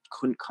that I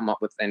couldn't come up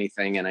with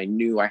anything, and I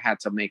knew I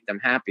had to make them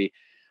happy.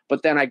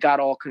 But then I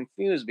got all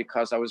confused,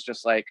 because I was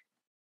just like,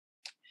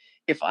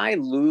 if I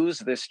lose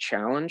this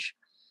challenge,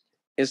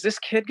 is this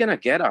kid gonna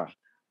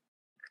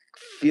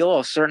feel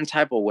a certain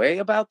type of way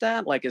about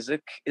that? Like, is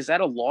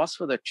that a loss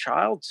for the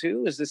child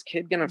too? Is this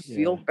kid gonna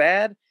feel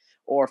bad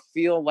or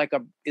feel like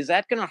is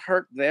that gonna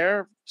hurt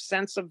their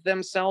sense of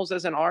themselves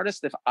as an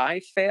artist if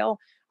I fail?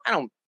 I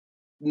don't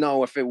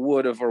know if it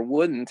would have or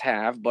wouldn't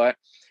have, but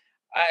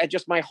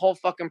my whole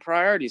fucking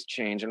priorities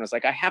change. And it's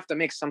like, I have to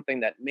make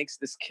something that makes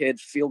this kid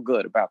feel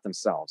good about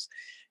themselves,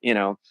 you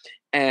know?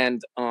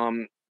 And,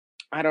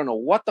 I don't know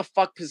what the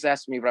fuck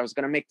possessed me, but I was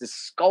going to make this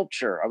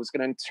sculpture. I was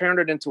going to turn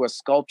it into a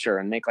sculpture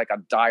and make like a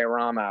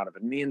diorama out of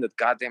it. Me and the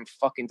goddamn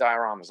fucking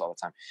dioramas all the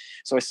time.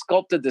 So I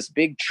sculpted this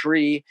big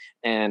tree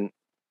and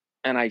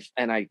I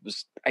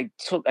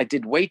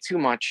did way too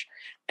much,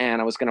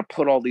 and I was going to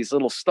put all these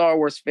little Star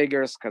Wars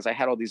figures because I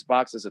had all these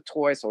boxes of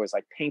toys. So I was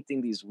like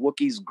painting these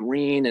Wookiees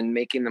green and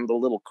making them the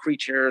little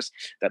creatures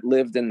that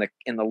lived in the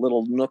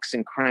little nooks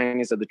and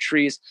crannies of the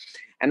trees.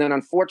 And then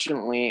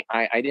unfortunately,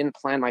 I didn't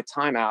plan my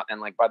time out,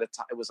 and like by the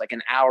time it was like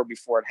an hour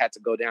before it had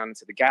to go down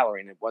into the gallery,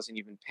 and it wasn't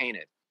even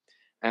painted.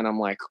 And I'm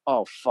like,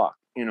 oh fuck,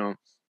 you know.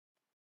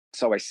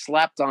 So I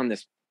slapped on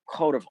this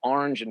coat of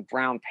orange and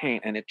brown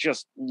paint, and it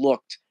just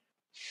looked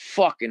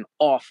fucking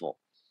awful.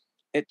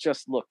 It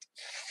just looked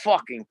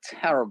fucking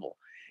terrible,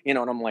 you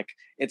know. And I'm like,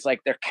 it's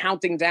like they're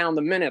counting down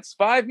the minutes,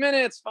 5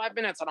 minutes,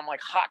 and I'm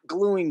like hot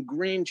gluing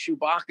green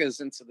Chewbacca's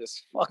into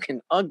this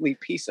fucking ugly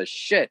piece of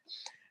shit.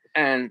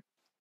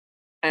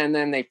 And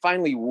then they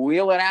finally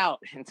wheel it out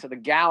into the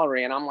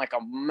gallery, and I'm like a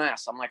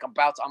mess. I'm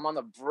on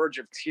the verge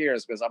of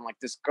tears because I'm like,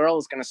 this girl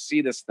is gonna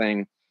see this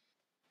thing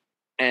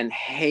and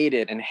hate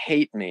it and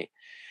hate me.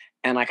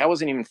 And like, I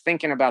wasn't even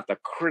thinking about the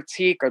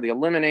critique or the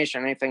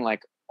elimination or anything.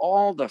 Like,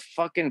 all the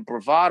fucking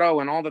bravado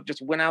and all that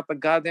just went out the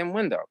goddamn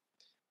window.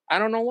 I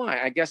don't know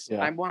why. I guess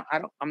I'm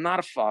not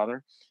a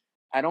father.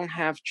 I don't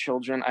have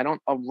children. I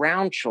don't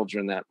around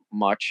children that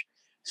much.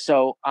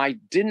 So I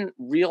didn't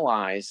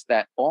realize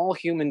that all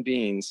human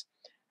beings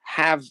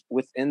have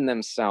within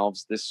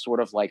themselves this sort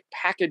of like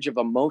package of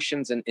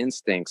emotions and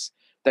instincts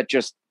that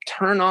just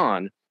turn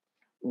on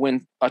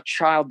when a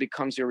child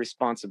becomes your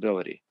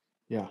responsibility.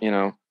 Yeah. You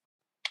know?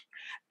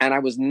 And I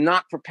was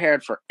not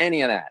prepared for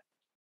any of that.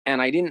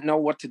 And I didn't know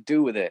what to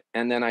do with it.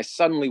 And then I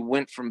suddenly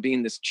went from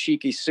being this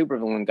cheeky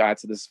supervillain guy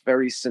to this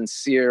very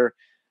sincere,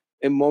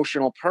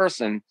 emotional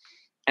person.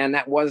 And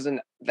that was,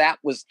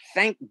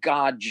 thank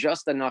God,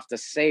 just enough to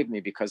save me,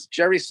 because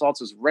Jerry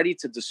Saltz was ready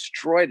to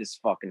destroy this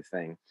fucking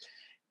thing.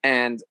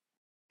 And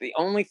the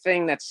only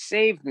thing that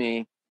saved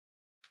me,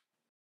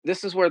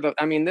 this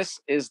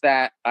is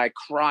that I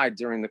cried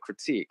during the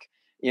critique,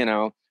 you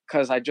know,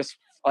 because I just,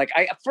 like,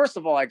 first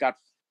of all, I got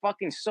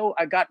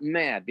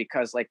mad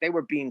because like they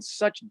were being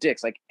such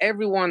dicks. Like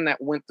everyone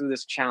that went through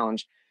this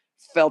challenge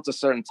felt a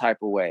certain type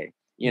of way,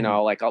 you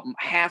know, like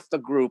half the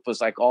group was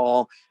like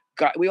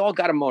we all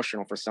got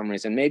emotional for some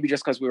reason, maybe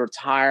just because we were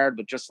tired,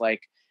 but just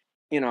like,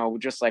 you know,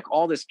 just like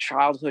all this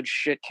childhood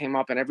shit came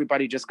up and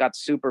everybody just got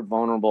super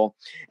vulnerable.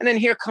 And then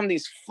here come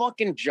these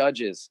fucking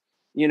judges,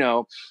 you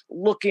know,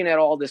 looking at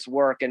all this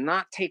work and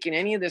not taking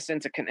any of this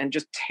and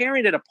just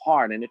tearing it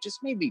apart. And it just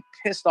made me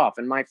pissed off.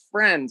 And my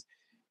friend,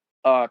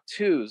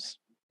 Twos,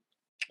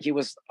 he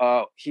was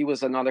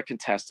another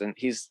contestant.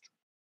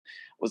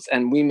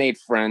 And we made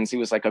friends. He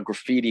was like a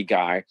graffiti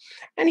guy,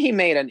 and he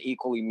made an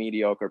equally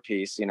mediocre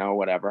piece, you know,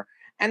 whatever.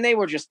 And they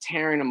were just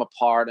tearing him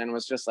apart, and it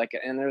was just like,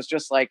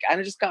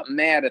 I just got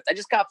mad I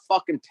just got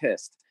fucking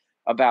pissed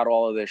about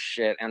all of this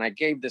shit. And I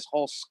gave this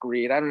whole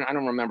screed. I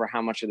don't remember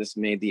how much of this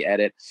made the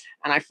edit.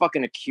 And I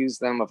fucking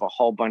accused them of a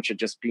whole bunch of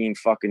just being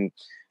fucking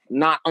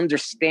not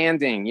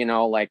understanding, you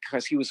know, like,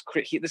 because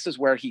this is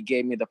where he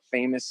gave me the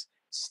famous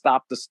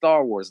 "Stop the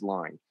Star Wars"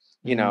 line.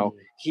 You know,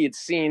 he had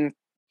seen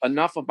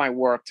enough of my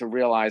work to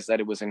realize that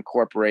it was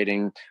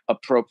incorporating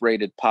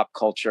appropriated pop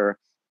culture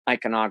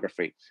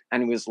iconography.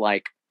 And he was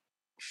like,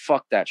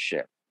 fuck that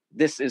shit.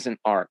 This isn't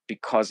art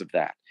because of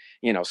that.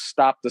 You know,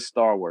 stop the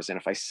Star Wars. And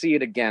if I see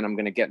it again, I'm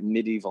going to get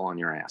medieval on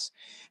your ass.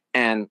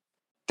 And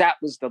that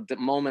was the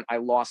moment I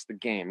lost the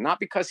game. Not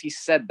because he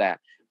said that,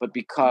 but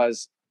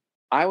because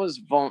I was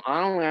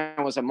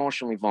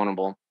emotionally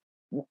vulnerable,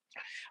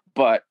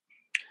 but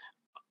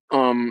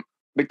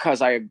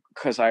because I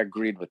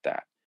agreed with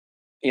that.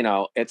 You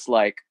know, it's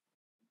like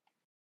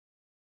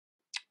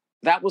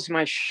that was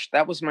my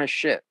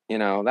shit, you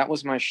know, that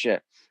was my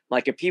shit.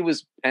 Like if he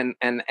was, and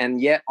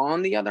yet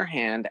on the other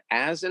hand,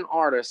 as an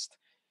artist,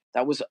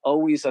 that was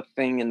always a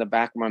thing in the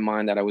back of my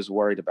mind that I was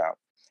worried about.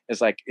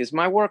 It's like, is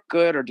my work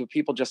good, or do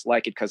people just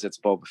like it because it's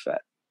Boba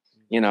Fett?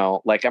 You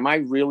know, like, am I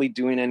really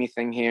doing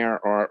anything here,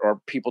 or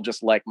people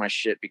just like my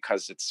shit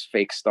because it's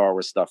fake Star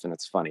Wars stuff and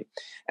it's funny?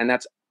 And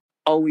that's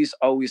always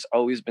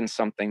been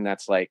something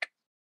that's like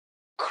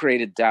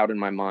created doubt in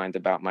my mind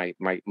about my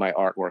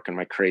artwork and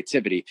my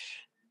creativity.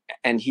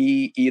 And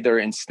he either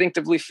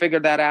instinctively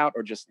figured that out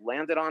or just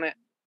landed on it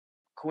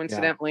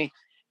coincidentally.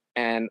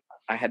 Yeah. And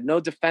I had no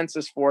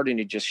defenses for it. And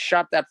he just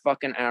shot that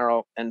fucking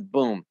arrow and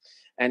boom.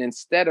 And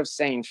instead of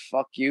saying,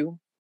 fuck you,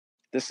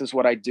 this is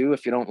what I do.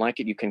 If you don't like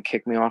it, you can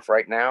kick me off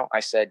right now. I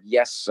said,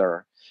 yes,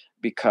 sir.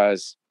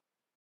 because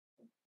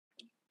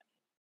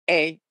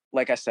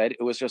like I said,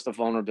 it was just a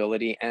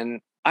vulnerability, and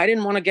I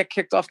didn't want to get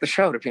kicked off the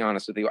show, to be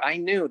honest with you. I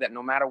knew that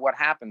no matter what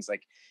happens,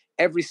 like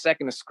every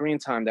second of screen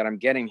time that I'm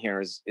getting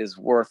here is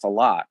worth a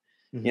lot,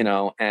 you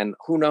know, and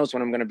who knows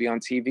when I'm going to be on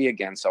TV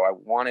again. So I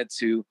wanted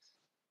to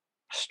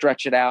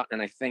stretch it out.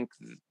 And I think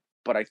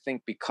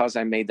because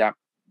I made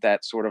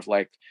that sort of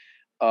like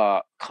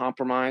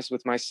compromise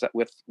with myself,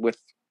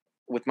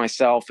 with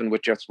myself and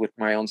with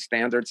my own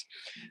standards,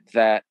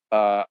 that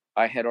I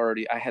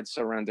had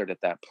surrendered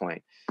at that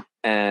point.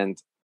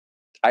 And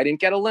I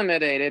didn't get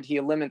eliminated.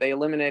 They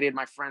eliminated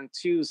my friend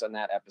Twos on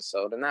that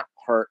episode, and that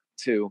hurt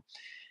too.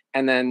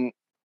 And then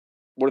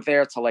we're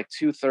there till like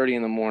 2:30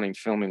 in the morning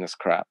filming this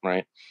crap,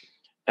 right?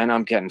 And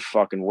I'm getting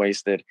fucking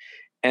wasted.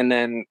 And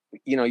then,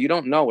 you know, you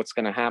don't know what's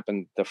going to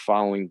happen the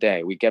following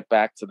day. We get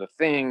back to the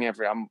thing.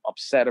 I'm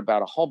upset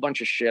about a whole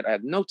bunch of shit. I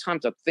had no time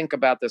to think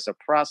about this or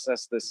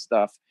process this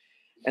stuff.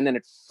 And then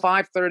at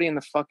 5:30 in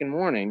the fucking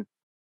morning,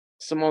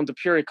 Simone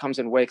DePury comes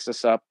and wakes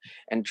us up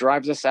and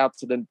drives us out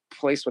to the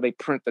place where they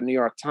print the New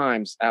York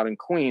Times out in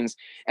Queens.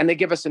 And they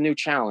give us a new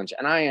challenge.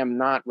 And I am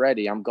not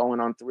ready. I'm going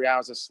on 3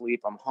 hours of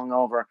sleep. I'm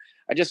hungover.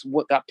 I just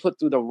got put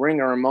through the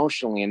ringer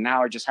emotionally. And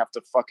now I just have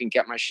to fucking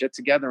get my shit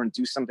together and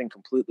do something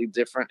completely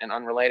different and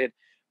unrelated.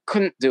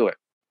 Couldn't do it.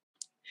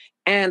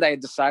 And I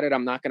decided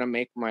I'm not going to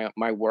make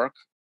my work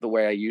the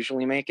way I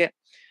usually make it.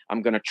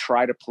 I'm going to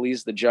try to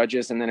please the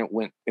judges. And then it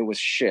was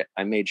shit.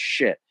 I made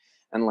shit.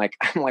 And like,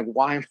 I'm like,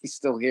 why am I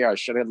still here? I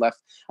should have left.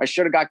 I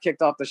should have got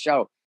kicked off the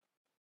show.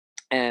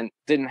 And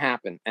didn't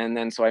happen. And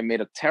then so I made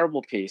a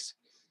terrible piece.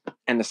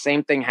 And the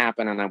same thing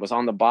happened. And I was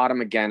on the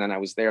bottom again. And I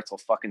was there till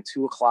fucking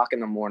 2 o'clock in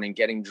the morning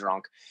getting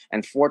drunk.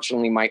 And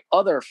fortunately, my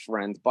other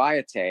friend,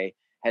 Bayate,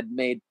 had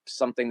made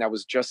something that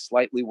was just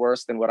slightly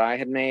worse than what I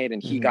had made.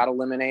 And he got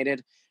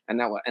eliminated. And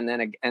then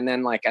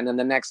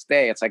the next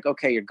day, it's like,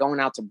 okay, you're going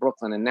out to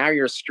Brooklyn and now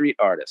you're a street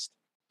artist.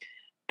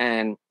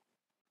 And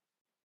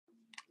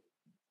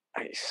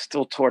I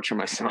still torture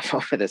myself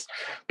over this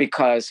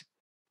because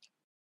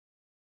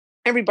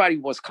everybody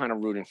was kind of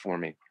rooting for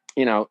me,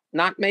 you know,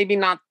 not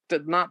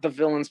the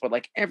villains, but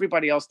like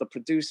everybody else, the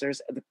producers,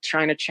 the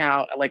China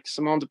Chow, like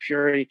Simone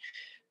DePury,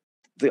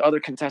 the other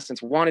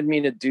contestants wanted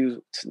me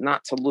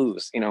not to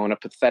lose, you know, in a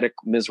pathetic,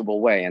 miserable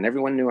way. And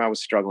everyone knew I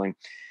was struggling.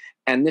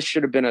 And this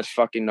should have been a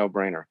fucking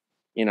no-brainer.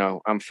 You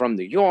know, I'm from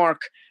New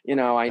York, you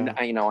know,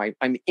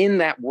 I'm in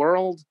that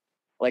world.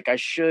 Like I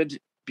should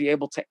be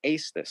able to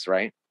ace this,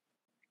 right?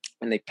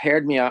 And they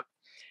paired me up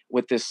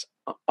with this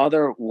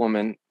other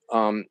woman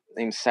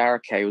named Sarah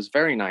Kay. It was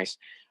very nice,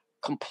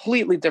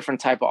 completely different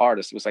type of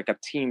artist. It was like a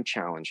team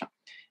challenge.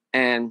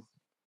 And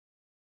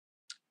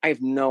I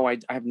have no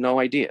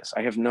ideas.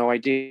 I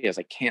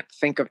can't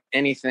think of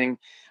anything.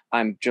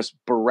 I'm just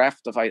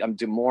bereft of, I'm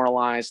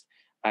demoralized.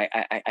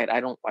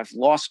 I've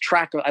lost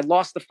track of, I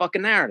lost the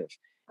fucking narrative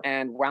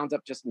and wound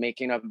up just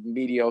making a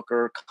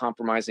mediocre,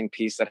 compromising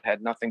piece that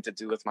had nothing to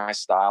do with my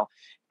style.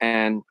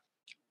 And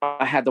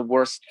I had the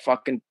worst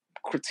fucking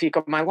critique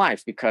of my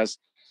life because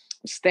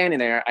I'm standing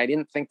there. I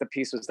didn't think the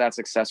piece was that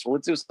successful.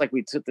 It was like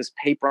we took this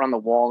paper on the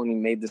wall and we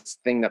made this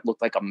thing that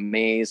looked like a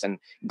maze and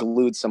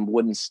glued some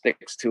wooden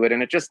sticks to it.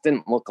 And it just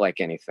didn't look like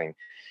anything.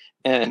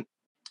 And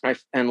I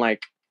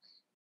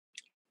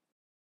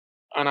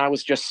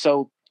was just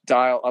so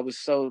I was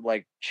so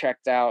like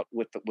checked out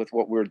with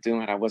what we were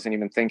doing. I wasn't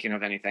even thinking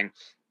of anything.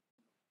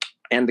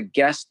 And the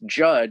guest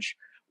judge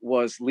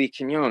was Lee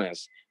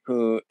Quinones,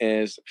 who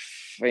is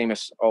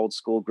famous old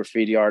school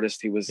graffiti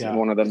artist. He was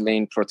one of the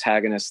main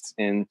protagonists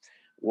in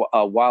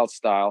Wild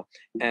Style,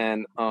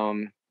 and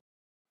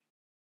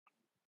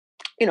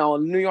you know, a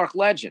New York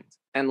legend.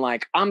 And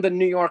like, I'm the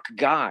New York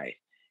guy,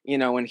 you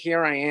know, and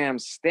here I am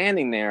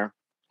standing there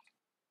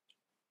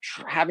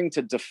having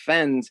to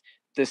defend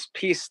this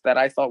piece that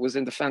I thought was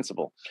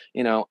indefensible,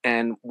 you know.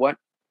 And what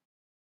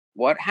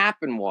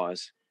happened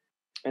was,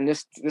 and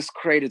this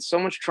created so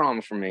much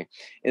trauma for me,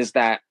 is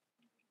that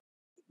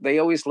they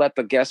always let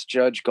the guest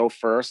judge go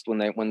first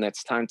when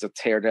it's time to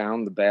tear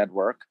down the bad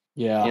work.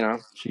 Yeah. You know?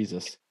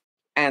 Jesus.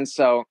 And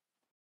so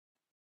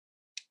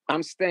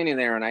I'm standing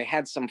there and I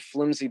had some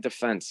flimsy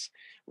defense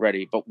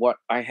ready. But what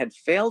I had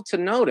failed to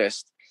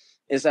notice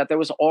is that there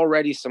was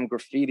already some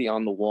graffiti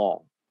on the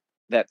wall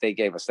that they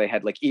gave us. They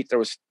had like there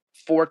was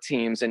 4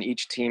 teams and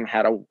each team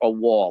had a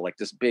wall, like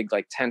this big,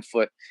 like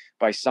 10-foot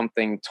by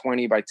something,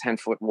 20 by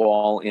 10-foot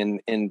wall in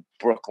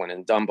Brooklyn,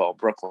 in Dumbo,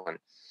 Brooklyn.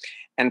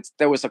 And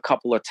there was a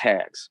couple of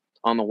tags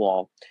on the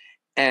wall.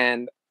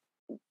 And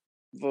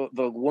the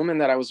woman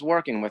that I was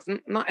working with,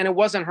 and it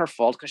wasn't her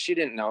fault because she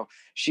didn't know,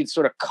 she'd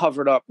sort of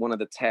covered up one of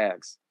the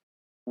tags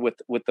with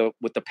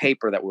the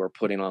paper that we were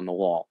putting on the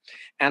wall.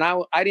 And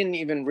I didn't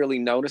even really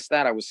notice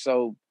that. I was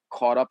so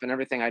caught up in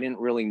everything, I didn't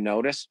really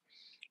notice.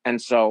 And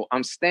so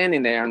I'm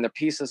standing there and the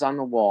piece is on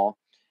the wall.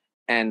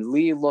 And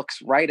Lee looks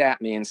right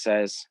at me and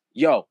says,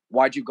 "Yo,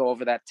 why'd you go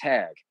over that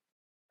tag?"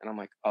 And I'm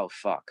like, oh,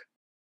 fuck.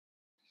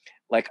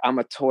 Like, I'm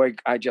a toy.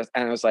 And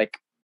I was like,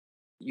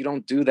 you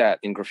don't do that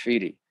in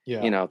graffiti.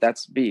 Yeah. You know,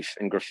 that's beef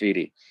in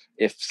graffiti.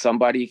 If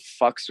somebody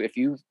if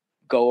you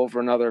go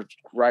over another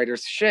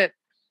writer's shit,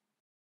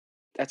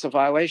 that's a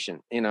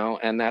violation, you know,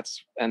 and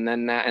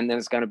then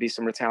there's going to be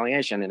some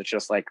retaliation. And it's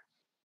just like,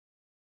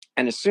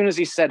 and as soon as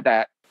he said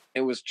that,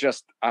 it was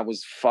just, I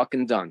was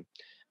fucking done.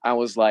 I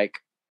was like,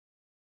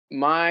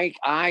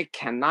 I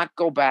cannot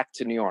go back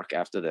to New York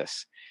after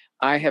this.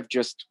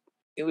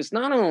 It was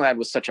not only that it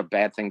was such a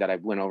bad thing that I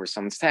went over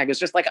someone's tag. It's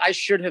just like, I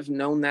should have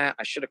known that.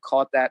 I should have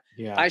caught that.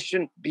 Yeah. I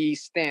shouldn't be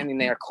standing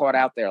there caught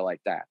out there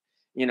like that,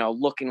 you know,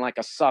 looking like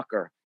a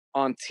sucker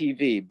on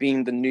TV,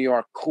 being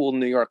the cool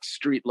New York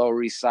street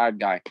Lower East Side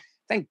guy.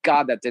 Thank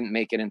God that didn't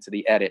make it into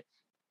the edit.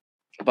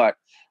 But,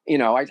 you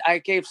know, I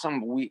gave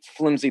some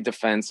flimsy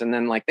defense, and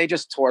then like they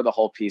just tore the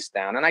whole piece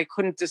down, and I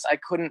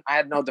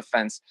had no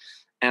defense.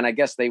 And I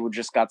guess they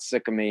just got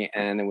sick of me,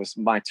 and it was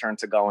my turn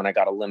to go, and I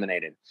got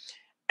eliminated.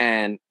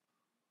 And,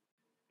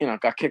 you know,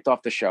 got kicked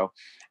off the show.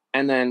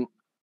 And then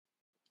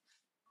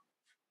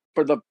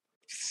for the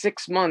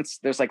 6 months,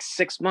 there's like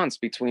 6 months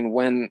between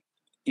when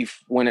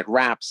it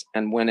wraps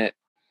and when it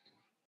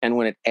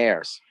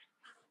airs.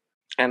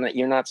 And that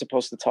you're not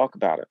supposed to talk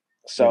about it.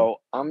 So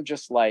I'm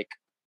just like,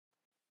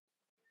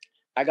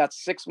 I got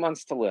 6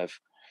 months to live.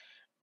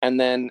 And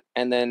then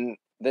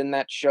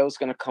that show's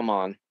going to come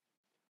on.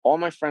 All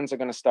my friends are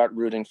going to start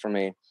rooting for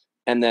me.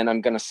 And then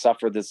I'm going to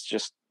suffer this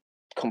just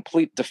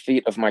complete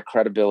defeat of my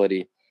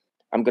credibility.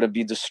 I'm going to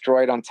be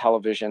destroyed on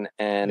television,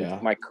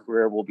 and my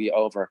career will be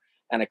over.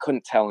 And I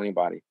couldn't tell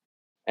anybody.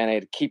 And I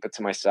had to keep it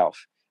to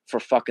myself for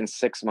fucking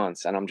 6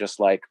 months. And I'm just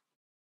like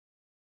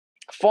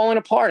falling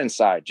apart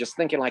inside, just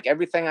thinking like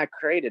everything I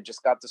created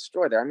just got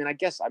destroyed there. I mean, I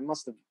guess I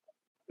must have,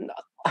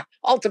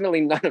 ultimately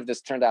none of this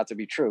turned out to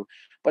be true,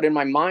 but in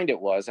my mind it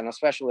was. And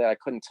especially I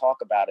couldn't talk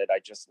about it.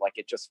 It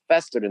just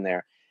festered in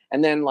there.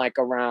 And then like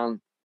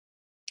around,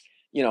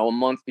 you know, a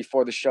month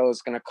before the show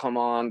is going to come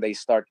on, they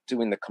start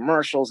doing the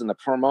commercials and the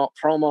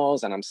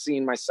promos, and I'm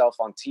seeing myself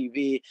on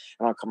TV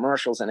and on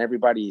commercials, and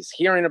everybody's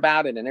hearing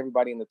about it, and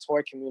everybody in the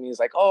toy community is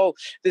like, oh,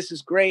 this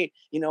is great.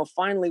 You know,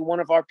 finally one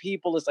of our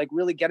people is like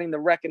really getting the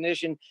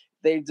recognition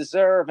they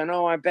deserve. And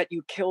oh, I bet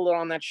you killed it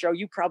on that show.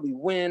 You probably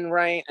win,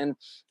 right? And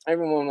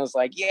everyone was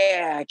like,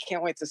 yeah, I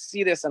can't wait to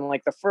see this. And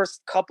like the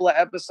first couple of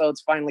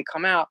episodes finally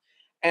come out,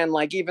 and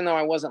like even though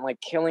I wasn't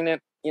like killing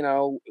it, you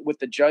know, with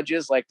the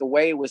judges, like the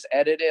way it was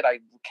edited, I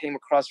came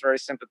across very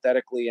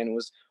sympathetically, and it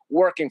was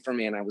working for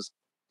me. And I was,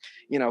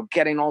 you know,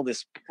 getting all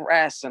this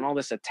press and all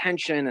this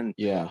attention and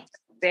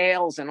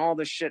sales and all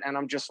this shit. And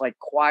I'm just like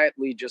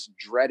quietly just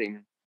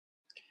dreading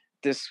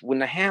this, when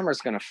the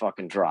hammer's going to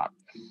fucking drop.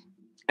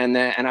 And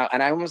then, and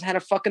I almost had a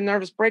fucking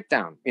nervous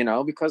breakdown, you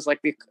know, because like,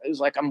 it was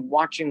like, I'm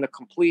watching the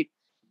complete,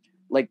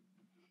 like,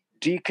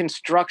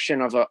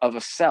 deconstruction of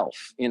a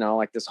self, you know,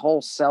 like this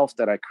whole self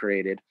that I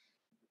created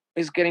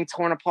is getting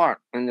torn apart,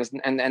 and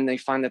they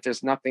find that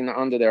there's nothing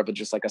under there but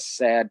just like a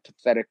sad,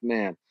 pathetic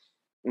man,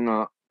 you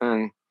know.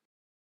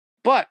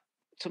 But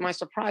to my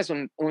surprise,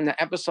 when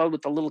the episode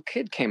with the little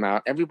kid came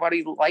out,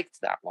 everybody liked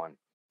that one.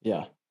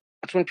 Yeah,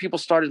 that's when people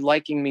started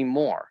liking me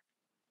more,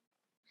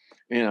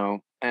 you know.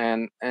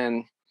 And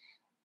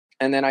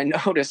then I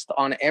noticed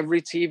on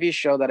every TV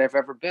show that I've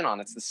ever been on,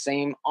 it's the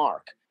same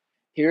arc.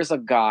 Here's a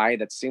guy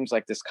that seems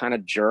like this kind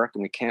of jerk,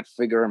 and we can't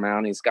figure him out.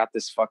 And he's got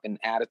this fucking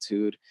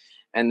attitude.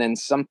 And then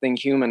something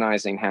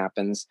humanizing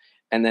happens,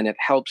 and then it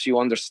helps you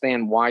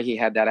understand why he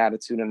had that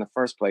attitude in the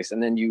first place.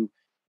 And then you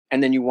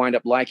wind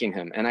up liking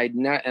him. And I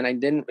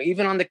didn't,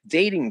 even on the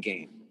dating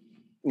game,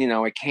 you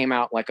know, it came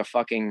out like a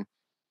fucking,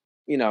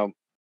 you know,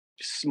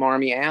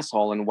 smarmy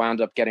asshole, and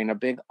wound up getting a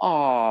big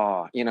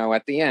aw, you know,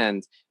 at the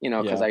end, you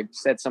know, because I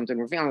said something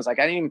revealing. I was like,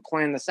 I didn't even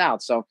plan this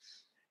out. So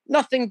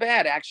nothing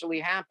bad actually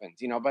happened.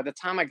 You know, by the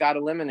time I got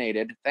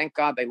eliminated, thank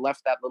God they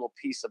left that little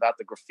piece about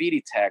the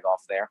graffiti tag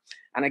off there.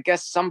 And I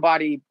guess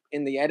somebody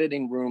in the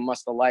editing room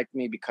must have liked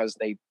me, because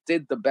they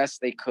did the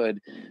best they could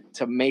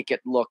to make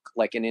it look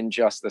like an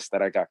injustice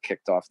that I got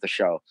kicked off the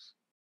show.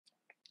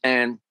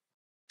 And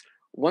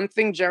one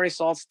thing Jerry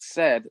Saltz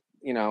said,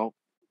 you know,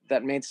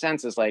 that made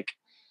sense is like,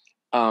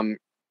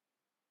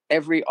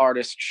 every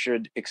artist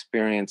should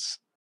experience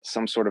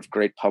some sort of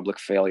great public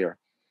failure,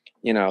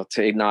 you know,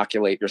 to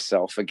inoculate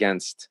yourself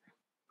against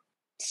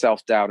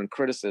self-doubt and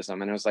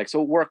criticism. And it was like,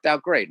 so it worked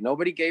out great.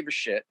 Nobody gave a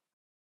shit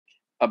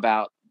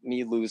about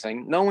me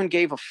losing. No one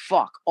gave a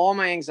fuck. All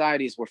my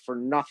anxieties were for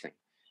nothing.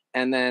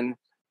 And then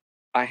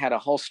I had a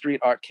whole street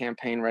art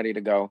campaign ready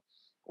to go,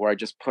 where I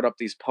just put up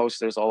these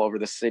posters all over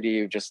the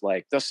city, just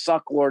like, the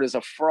SuckLord is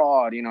a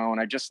fraud, you know,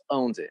 and I just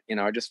owned it. You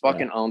know, I just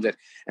fucking owned it.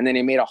 And then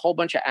he made a whole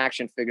bunch of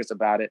action figures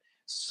about it,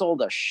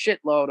 sold a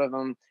shitload of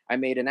them. I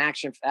made an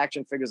action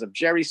figures of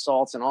Jerry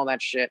Saltz and all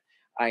that shit.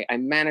 I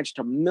managed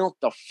to milk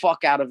the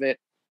fuck out of it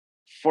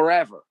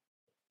forever.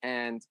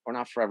 Or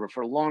not forever,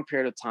 for a long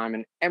period of time,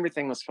 and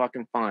everything was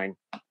fucking fine.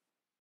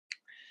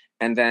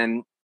 And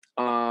then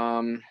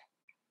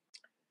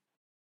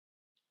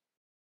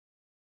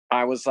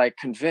I was like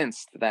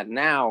convinced that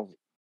now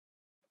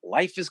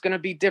life is going to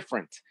be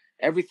different.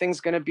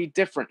 Everything's going to be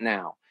different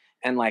now.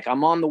 and like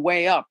I'm on the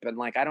way up, and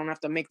like I don't have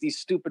to make these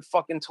stupid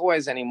fucking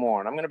toys anymore,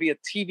 and I'm gonna be a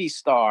TV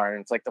star.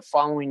 And it's like the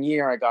following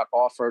year I got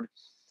offered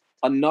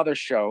another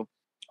show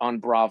on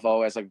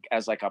Bravo as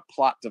like a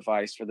plot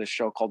device for this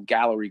show called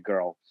Gallery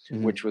Girl,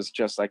 which was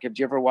just like, have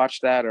you ever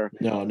watched that? Or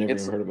no, never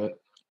even heard of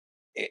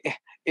it.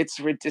 It's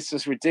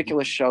this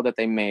ridiculous show that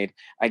they made.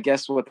 I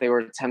guess what they were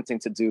attempting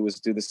to do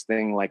was do this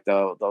thing like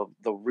the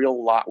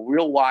real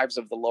lives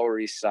of the Lower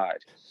East Side.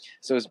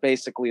 So it's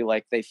basically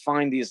like they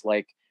find these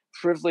like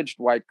privileged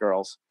white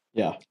girls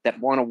that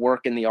want to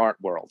work in the art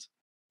world,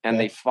 and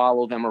they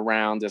follow them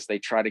around as they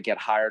try to get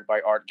hired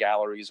by art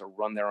galleries or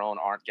run their own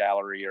art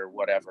gallery or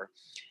whatever.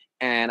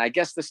 And I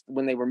guess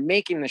when they were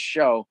making the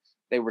show,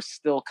 they were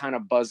still kind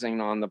of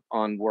buzzing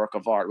on work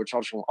of art, which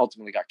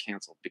ultimately got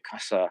canceled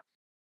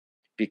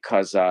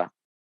because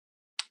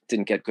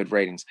didn't get good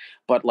ratings.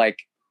 But like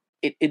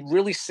it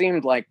really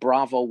seemed like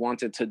Bravo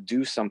wanted to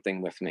do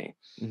something with me,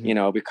 you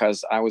know,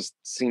 because I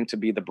seemed to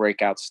be the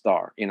breakout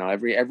star. You know,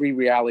 every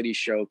reality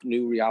show,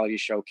 new reality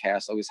show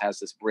cast always has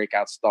this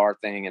breakout star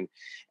thing,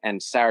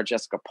 and Sarah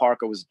Jessica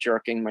Parker was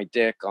jerking my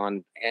dick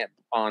on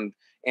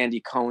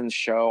Andy Cohen's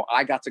show.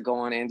 I got to go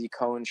on Andy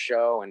Cohen's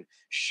show and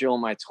shill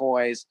my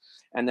toys.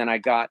 And then I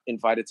got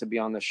invited to be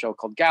on the show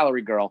called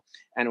Gallery Girl.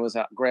 And it was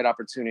a great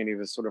opportunity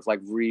to sort of like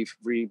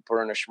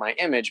re-burnish my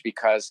image,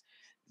 because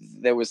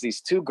there was these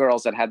two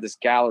girls that had this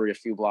gallery a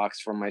few blocks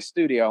from my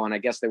studio. And I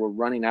guess they were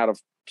running out of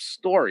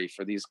story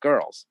for these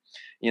girls,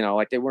 you know,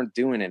 like they weren't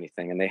doing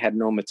anything and they had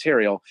no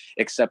material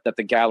except that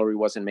the gallery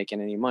wasn't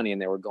making any money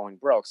and they were going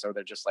broke. So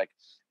they're just like,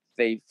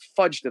 they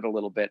fudged it a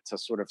little bit to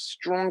sort of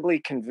strongly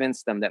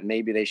convince them that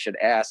maybe they should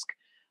ask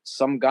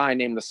some guy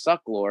named the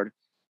SuckLord,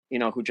 you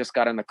know, who just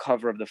got on the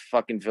cover of the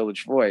fucking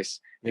Village Voice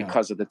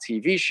because of the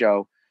TV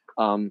show,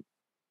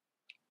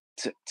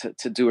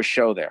 to do a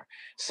show there.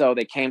 So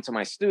they came to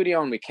my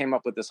studio and we came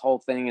up with this whole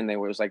thing, and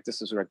was like,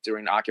 this is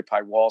during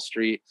Occupy Wall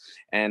Street,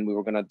 and we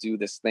were going to do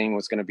this thing. It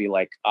was going to be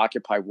like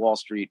Occupy Wall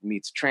Street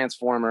meets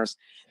Transformers.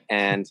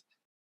 And,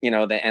 you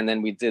know, and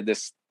then we did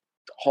this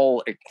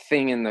whole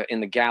thing in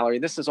the gallery.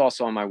 This is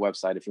also on my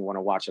website if you want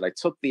to watch it. I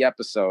took the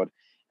episode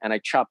and I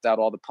chopped out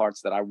all the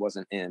parts that I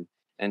wasn't in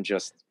and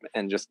just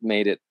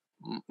made it,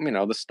 you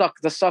know, the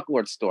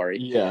SuckLord story.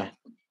 Yeah.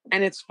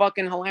 And it's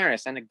fucking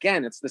hilarious. And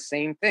again, it's the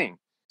same thing.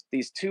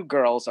 These two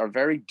girls are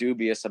very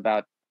dubious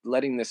about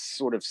letting this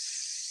sort of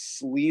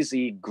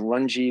sleazy,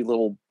 grungy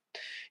little,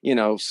 you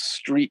know,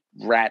 street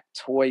rat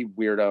toy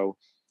weirdo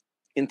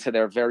into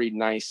their very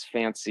nice,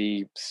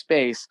 fancy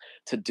space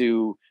to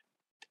do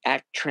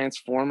act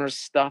Transformers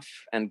stuff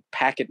and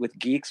pack it with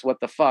geeks. What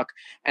the fuck?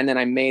 And then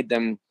I made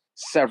them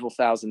several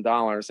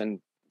 $1,000s, and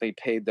they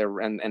paid their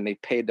rent, and they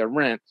paid their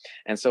rent.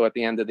 And so at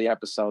the end of the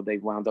episode, they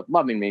wound up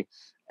loving me.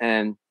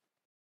 And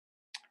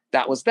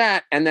that was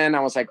that. And then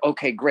I was like,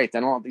 okay, great.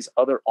 Then all these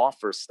other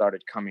offers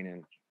started coming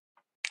in.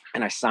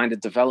 And I signed a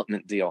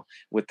development deal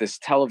with this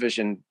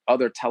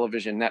other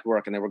television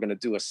network. And they were going to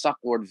do a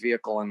SuckLord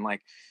vehicle and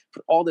like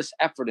put all this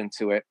effort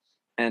into it.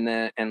 And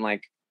then,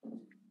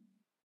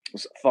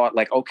 thought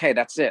like, okay,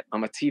 that's it.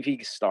 I'm a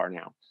TV star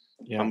now.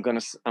 Yeah. I'm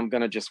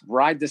gonna just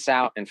ride this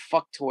out and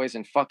fuck toys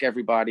and fuck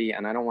everybody.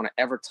 And I don't want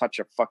to ever touch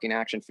a fucking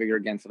action figure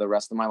again for the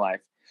rest of my life.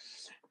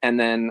 And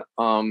then,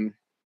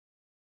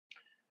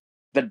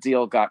 the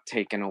deal got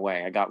taken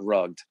away. I got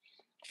rugged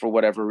for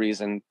whatever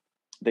reason.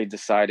 They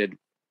decided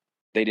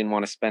they didn't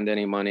want to spend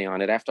any money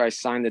on it. After I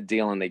signed the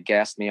deal and they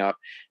gassed me up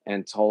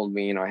and told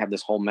me, you know, I have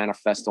this whole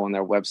manifesto on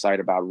their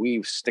website about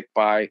we stick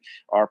by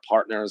our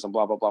partners and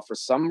blah, blah, blah. For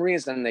some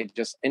reason,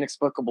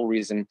 inexplicable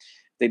reason,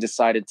 they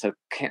decided to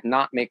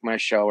not make my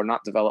show or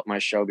not develop my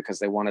show because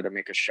they wanted to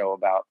make a show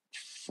about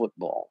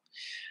football.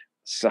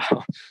 So,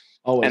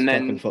 always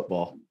fucking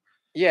football.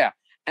 Yeah.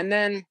 And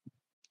then,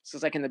 this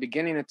is like in the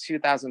beginning of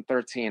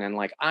 2013. And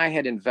like, I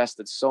had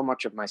invested so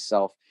much of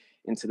myself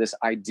into this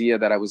idea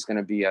that I was going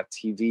to be a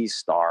TV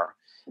star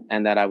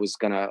and that I was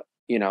going to,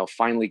 you know,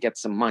 finally get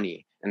some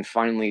money and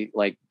finally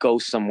like go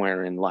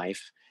somewhere in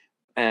life.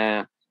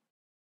 And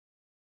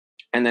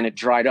then it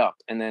dried up.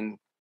 And then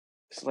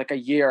it's like a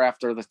year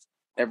after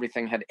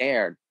everything had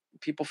aired,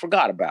 people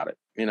forgot about it,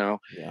 you know?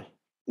 Yeah.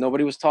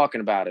 Nobody was talking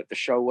about it. The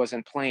show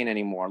wasn't playing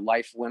anymore.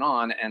 Life went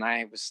on and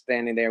I was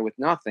standing there with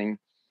nothing.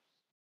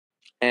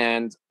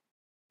 And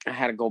I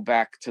had to go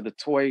back to the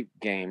toy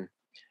game,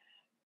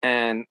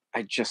 and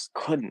I just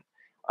couldn't.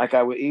 Like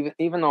I would,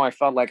 even though I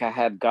felt like I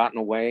had gotten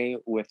away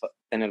with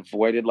and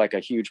avoided like a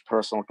huge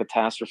personal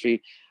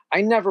catastrophe,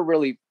 I never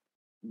really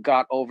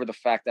got over the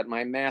fact that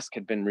my mask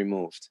had been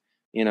removed,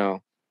 you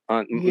know,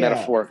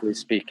 metaphorically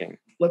speaking.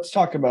 Let's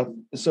talk about,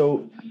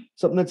 so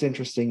something that's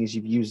interesting is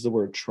you've used the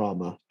word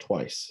trauma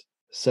twice.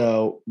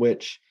 So,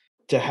 which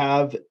to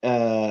have,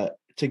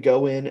 to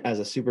go in as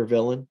a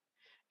supervillain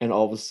and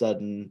all of a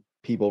sudden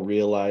people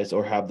realize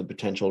or have the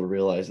potential to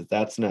realize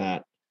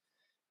that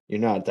you're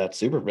not that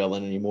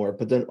supervillain anymore.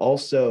 But then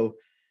also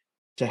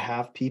to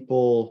have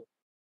people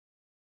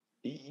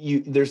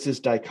there's this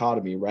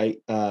dichotomy, right?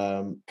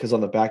 Because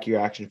on the back of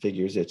your action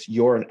figures, it's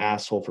you're an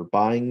asshole for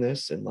buying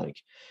this, and like,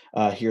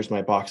 here's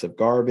my box of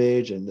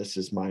garbage, and this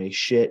is my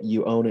shit.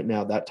 You own it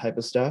now, that type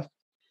of stuff.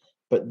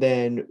 But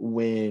then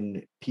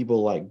when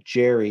people like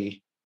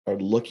Jerry are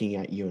looking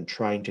at you and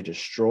trying to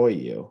destroy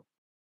you,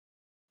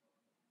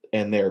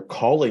 and they're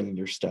calling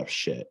your stuff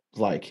shit,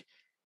 like,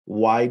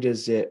 what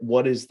is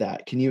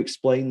that? Can you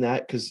explain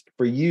that? Because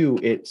for you,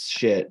 it's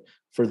shit.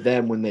 For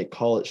them, when they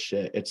call it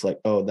shit, it's like,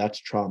 oh, that's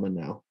trauma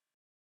now.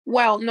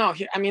 Well, no,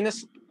 I mean,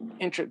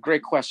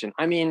 great question.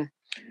 I mean,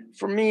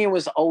 for me, it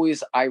was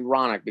always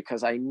ironic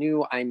because I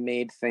knew I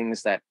made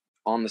things that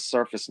on the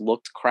surface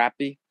looked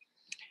crappy.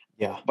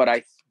 Yeah.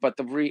 But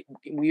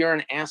we are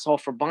an asshole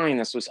for buying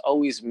this was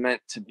always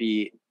meant to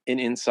be an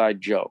inside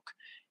joke,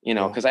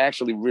 because I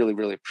actually really,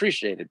 really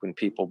appreciated when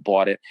people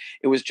bought it.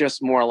 It was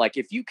just more like,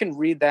 if you can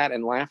read that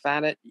and laugh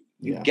at it,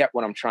 you get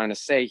what I'm trying to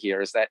say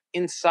here, is that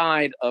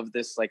inside of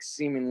this like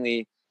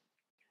seemingly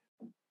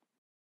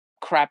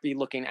crappy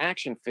looking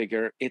action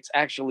figure, it's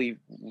actually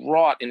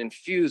wrought and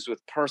infused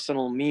with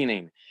personal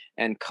meaning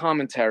and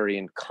commentary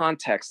and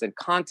context and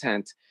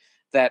content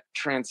that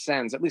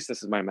transcends, at least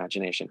this is my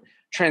imagination,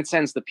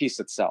 transcends the piece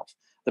itself.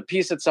 The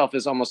piece itself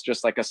is almost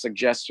just like a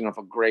suggestion of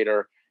a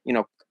greater,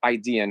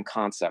 idea and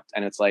concept.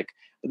 And it's like,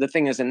 the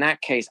thing is, in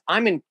that case,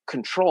 I'm in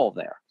control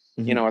there.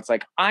 Mm-hmm. It's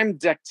like, I'm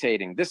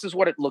dictating, this is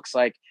what it looks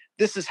like,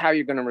 this is how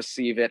you're going to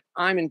receive it.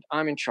 I'm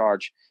in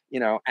charge,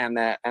 and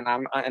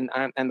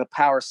the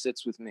power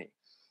sits with me,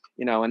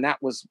 and that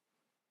was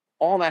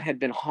all that had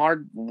been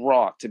hard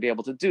wrought to be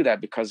able to do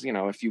that, because,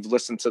 if you've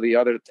listened to the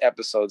other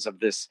episodes of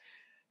this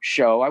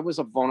show, I was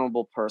a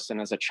vulnerable person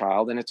as a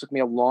child, and it took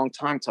me a long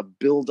time to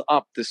build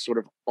up this sort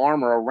of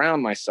armor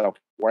around myself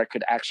where I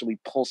could actually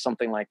pull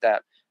something like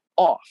that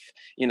off,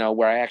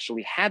 where I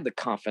actually had the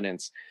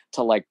confidence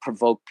to like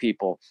provoke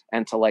people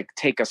and to like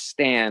take a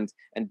stand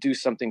and do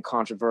something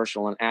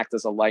controversial and act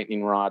as a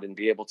lightning rod and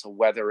be able to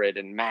weather it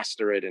and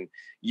master it and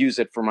use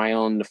it for my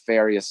own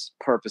nefarious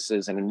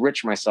purposes and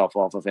enrich myself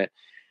off of it.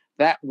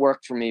 That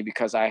worked for me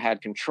because I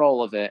had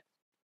control of it,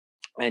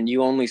 and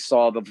you only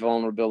saw the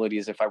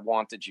vulnerabilities if I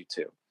wanted you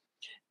to.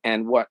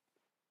 And what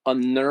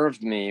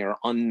unnerved me or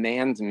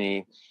unmanned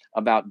me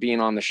about being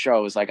on the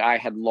show is like I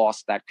had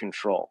lost that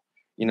control.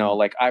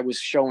 Like I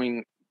was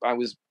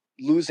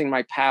losing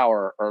my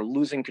power or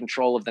losing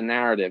control of the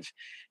narrative,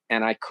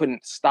 and I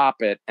couldn't stop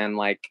it. And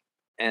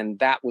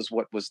that was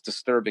what was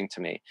disturbing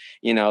to me,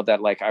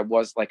 that like I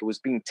was like, it was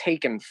being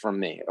taken from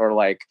me, or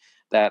like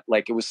that,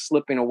 like it was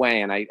slipping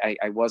away, and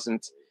I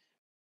wasn't,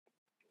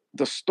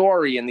 the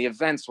story and the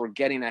events were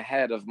getting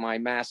ahead of my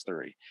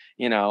mastery,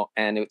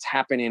 and it's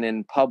happening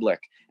in public.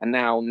 And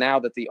now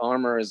that the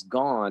armor is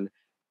gone,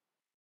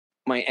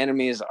 my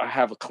enemies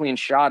have a clean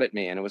shot at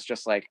me. And it was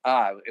just like,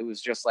 I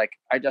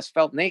just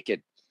felt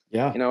naked.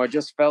 Yeah. I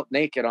just felt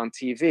naked on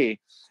TV.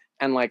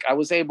 And like, I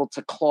was able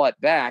to claw it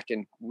back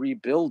and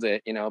rebuild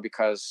it,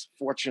 because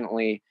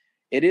fortunately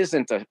it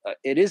isn't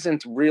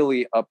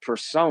really a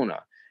persona.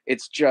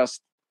 It's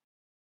just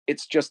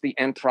the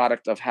end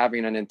product of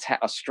having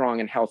a strong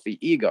and healthy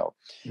ego,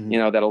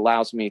 that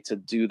allows me to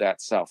do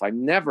that self. I've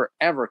never,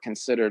 ever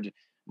considered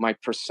my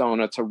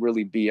persona to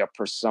really be a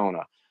persona.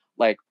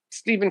 Like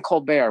Stephen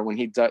Colbert, when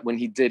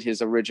he did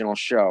his original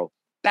show,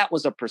 that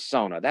was a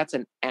persona. That's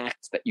an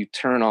act that you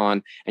turn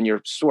on and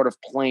you're sort of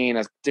playing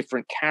a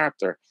different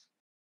character.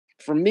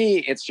 For me,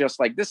 it's just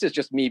like, this is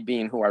just me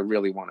being who I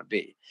really want to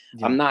be.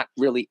 Yeah. I'm not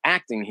really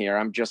acting here.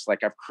 I'm just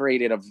like, I've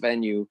created a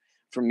venue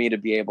for me to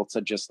be able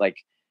to just like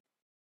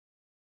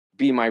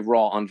be my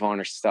raw,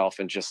 unvarnished self,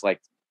 and just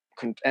like,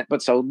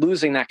 but so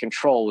losing that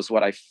control was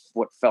what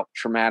felt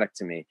traumatic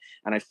to me.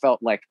 And I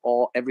felt like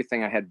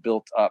everything I had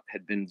built up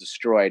had been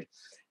destroyed,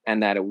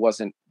 and that it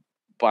wasn't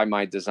by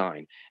my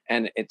design.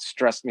 And it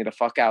stressed me the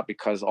fuck out,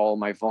 because all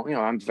my,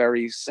 I'm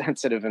very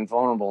sensitive and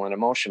vulnerable and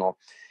emotional.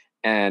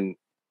 And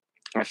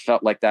I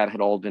felt like that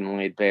had all been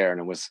laid bare,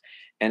 and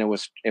I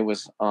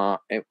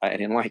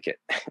didn't like it.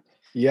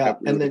 Yeah.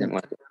 Really, and then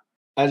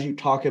as you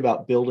talk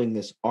about building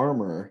this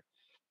armor,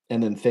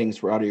 and then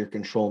things were out of your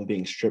control and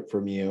being stripped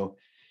from you,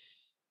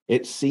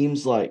 it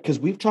seems like, because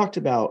we've talked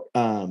about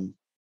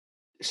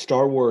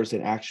Star Wars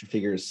and action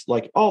figures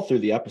like all through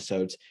the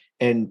episodes,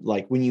 and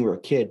like when you were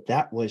a kid,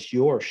 that was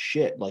your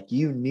shit. Like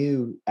you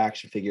knew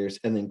action figures,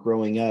 and then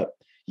growing up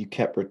you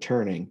kept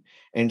returning.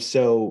 And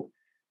so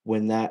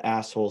when that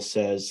asshole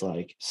says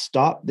like,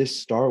 stop this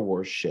Star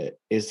Wars shit,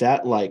 is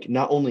that like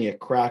not only a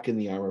crack in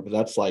the armor, but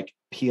that's like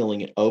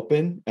peeling it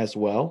open as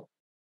well?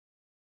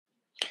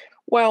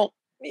 Well,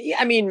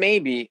 I mean,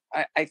 maybe.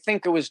 I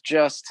think it was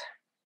just,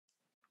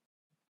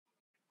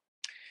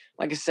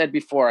 like I said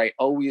before, I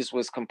always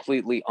was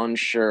completely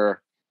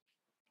unsure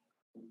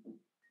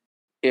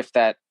if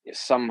that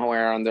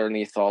somewhere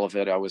underneath all of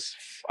it, I was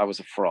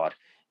a fraud.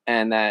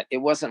 And that it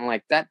wasn't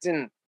like that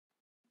kind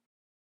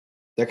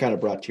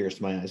of brought tears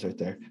to my eyes right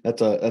there.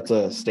 That's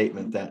a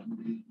statement that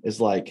is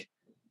like,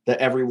 that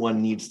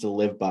everyone needs to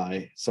live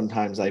by.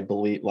 Sometimes I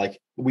believe, like,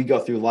 we go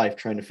through life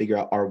trying to figure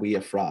out, are we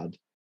a fraud?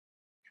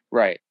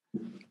 Right.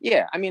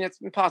 Yeah, I mean, it's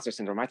imposter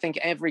syndrome. I think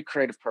every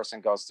creative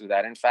person goes through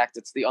that. In fact,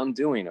 it's the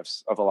undoing of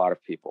a lot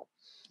of people.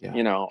 Yeah.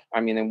 You know,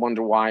 I mean, they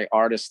wonder why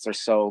artists are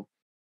so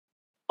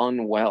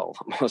unwell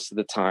most of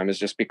the time, is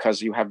just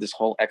because you have this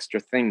whole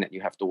extra thing that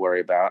you have to worry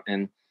about.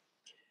 And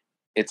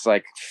it's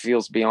like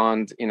feels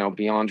beyond, you know,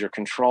 beyond your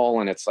control.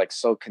 And it's like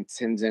so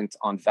contingent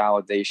on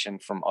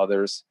validation from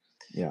others,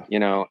 Yeah. you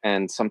know,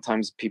 and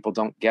sometimes people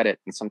don't get it.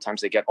 And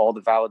sometimes they get all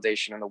the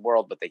validation in the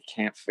world, but they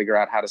can't figure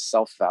out how to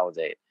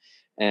self-validate.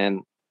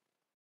 And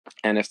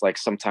if like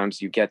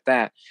sometimes you get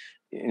that,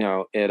 you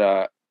know,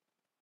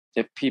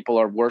 if people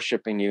are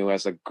worshiping you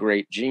as a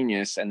great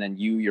genius and then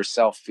you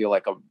yourself feel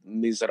like a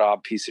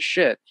miserable piece of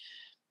shit,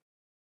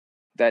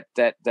 that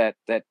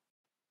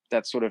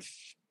sort of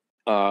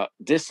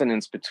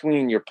dissonance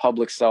between your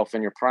public self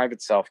and your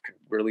private self could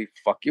really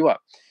fuck you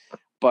up.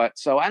 But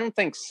so I don't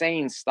think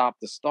saying stop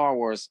the Star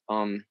Wars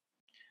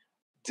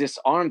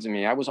disarmed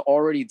me. I was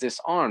already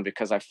disarmed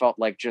because I felt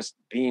like just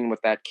being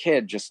with that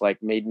kid just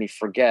like made me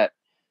forget,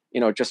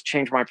 you know, just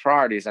change my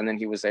priorities. And then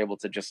he was able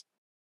to just,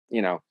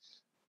 you know,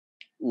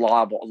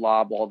 lob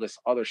all this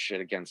other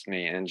shit against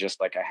me, and just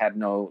like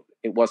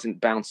it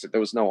wasn't bouncing, there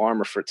was no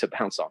armor for it to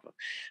bounce off of.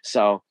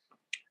 So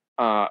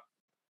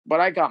but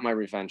I got my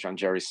revenge on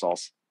Jerry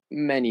Saltz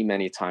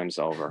many times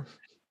over.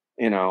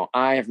 You know,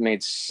 I have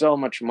made so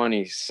much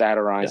money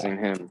satirizing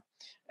him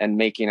and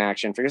making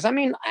action figures. I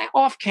mean,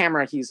 off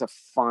camera, he's a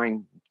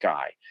fine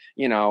guy.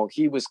 You know,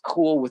 he was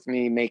cool with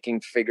me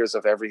making figures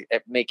of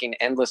making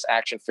endless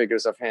action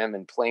figures of him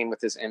and playing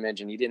with his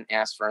image, and he didn't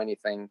ask for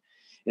anything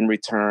in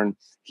return.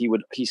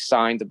 He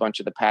signed a bunch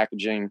of the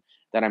packaging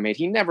that I made.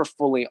 He never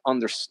fully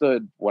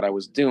understood what I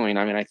was doing.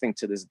 I mean, I think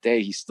to this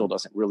day, he still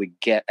doesn't really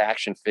get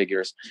action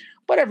figures,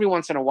 but every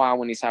once in a while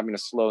when he's having a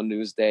slow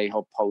news day,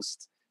 he'll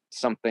post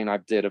something I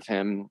did of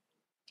him.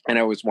 And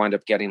I always wind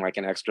up getting like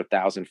an extra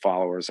 1,000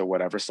 followers or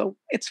whatever. So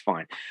it's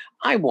fine.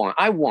 I won.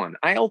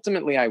 I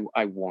ultimately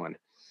won.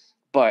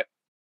 But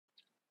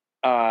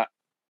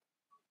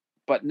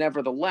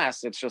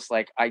nevertheless, it's just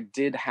like I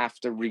did have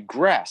to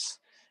regress,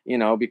 you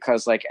know,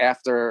 because like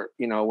after,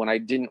 you know, when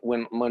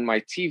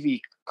my TV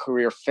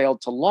career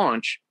failed to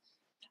launch,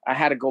 I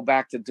had to go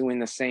back to doing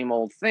the same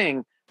old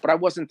thing, but I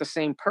wasn't the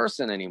same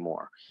person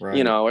anymore. Right.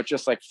 You know, it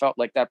just like felt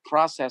like that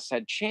process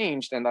had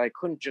changed and I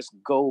couldn't just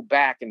go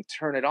back and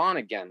turn it on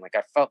again. Like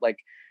I felt like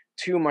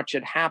too much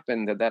had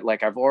happened, that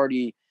like I've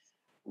already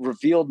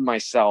revealed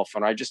myself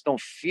and I just don't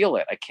feel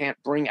it. I can't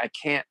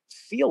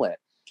feel it.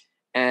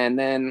 And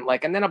then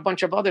a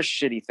bunch of other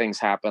shitty things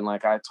happen.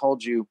 Like I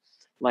told you,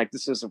 like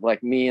this is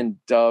like me and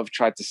Dove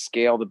tried to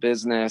scale the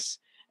business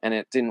and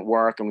it didn't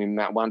work. And we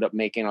wound up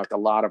making like a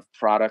lot of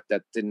product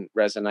that didn't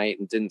resonate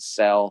and didn't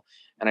sell.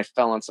 And I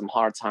fell on some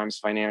hard times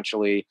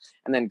financially.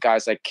 And then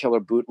guys like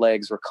Killer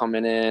Bootlegs were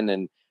coming in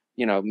and,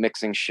 you know,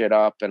 mixing shit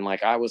up. And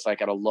like, I was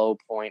like at a low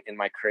point in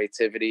my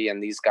creativity.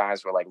 And these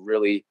guys were like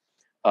really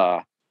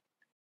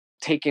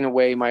taking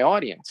away my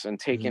audience and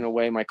taking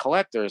away my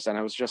collectors. And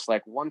I was just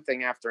like one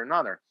thing after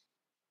another,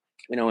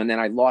 you know, and then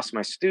I lost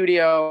my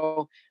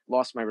studio,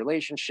 lost my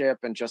relationship.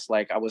 And just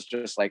like, I was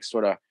just like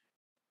sort of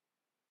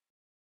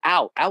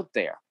out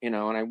there, you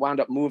know, and I wound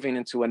up moving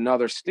into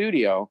another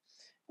studio,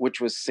 which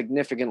was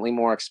significantly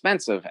more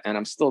expensive. And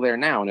I'm still there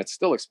now and it's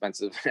still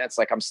expensive. It's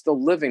like, I'm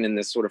still living in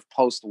this sort of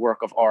post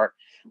work of art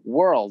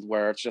world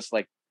where it's just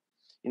like,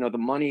 you know, the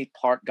money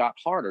part got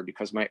harder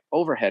because my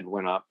overhead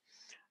went up.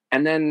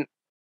 And then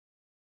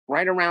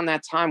right around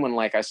that time when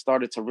like I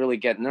started to really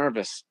get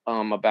nervous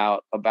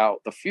about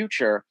the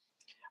future,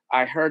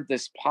 I heard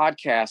this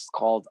podcast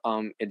called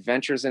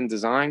Adventures in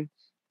Design.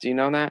 Do you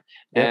know that?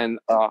 Yep. And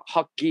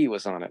Huck G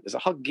was on it. Is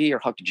it Huck G or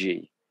Huck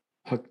G?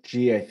 Huck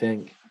G, I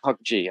think. Huck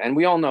G. And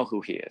we all know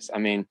who he is. I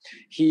mean,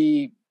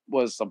 he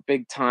was a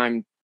big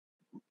time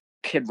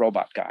kid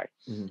robot guy,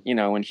 you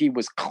know, and he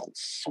was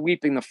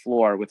sweeping the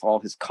floor with all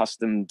his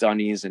custom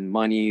dunnies and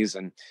monies.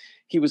 And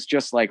he was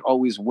just like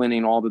always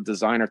winning all the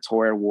designer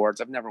toy awards.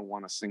 I've never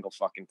won a single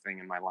fucking thing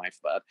in my life,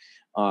 but,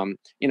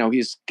 you know,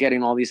 he's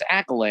getting all these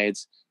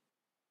accolades.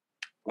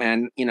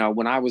 And, you know,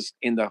 when I was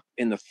in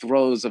the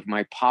throes of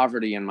my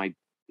poverty and my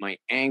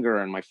anger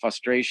and my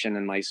frustration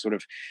and my sort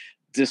of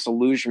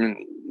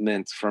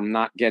disillusionment from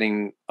not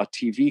getting a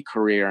TV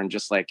career and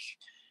just like,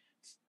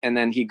 and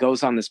then he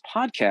goes on this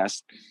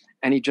podcast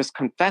and he just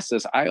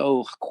confesses, I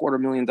owe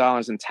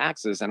 $250,000 in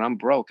taxes and I'm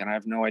broke and I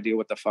have no idea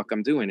what the fuck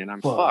I'm doing and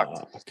I'm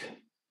fucked.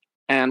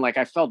 And like,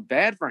 I felt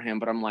bad for him,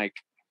 but I'm like,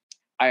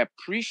 I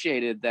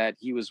appreciated that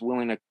he was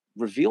willing to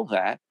reveal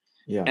that.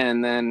 Yeah.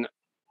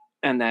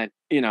 And that,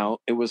 you know,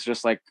 it was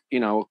just like, you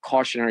know, a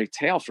cautionary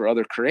tale for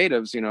other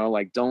creatives, you know,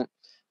 like don't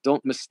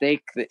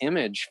mistake the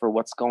image for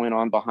what's going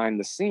on behind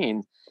the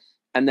scene.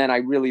 And then I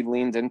really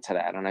leaned into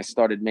that and I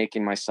started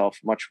making myself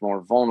much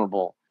more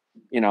vulnerable.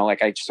 You know,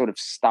 like I sort of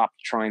stopped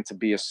trying to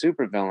be a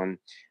supervillain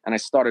and I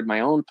started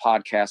my own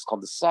podcast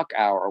called the Suck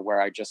Hour,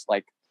 where I just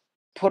like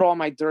put all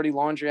my dirty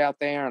laundry out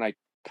there and I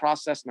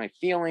processed my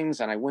feelings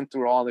and I went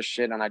through all this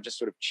shit and I just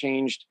sort of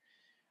changed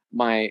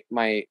my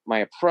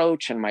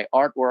approach, and my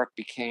artwork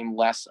became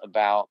less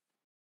about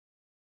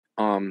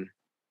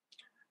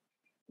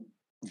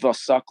the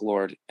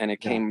SuckLord, and it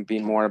Yeah. came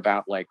being more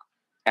about like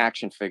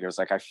action figures.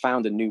 Like I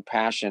found a new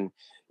passion,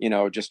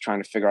 just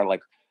trying to figure out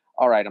like,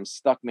 all right, I'm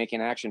stuck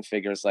making action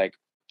figures. Like,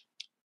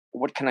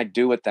 what can I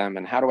do with them,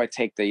 and how do I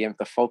take the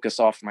focus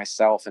off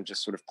myself and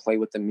just sort of play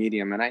with the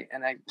medium? And I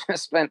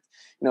spent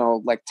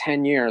like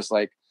 10 years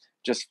like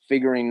just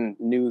figuring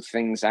new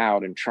things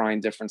out and trying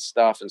different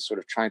stuff and sort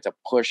of trying to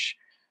push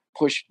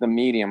the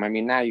medium. I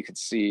mean, now you could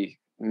see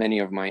many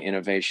of my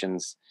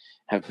innovations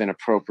have been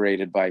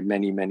appropriated by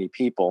many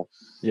people.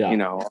 Yeah.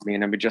 I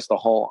mean just the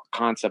whole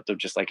concept of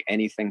just like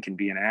anything can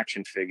be an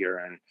action figure,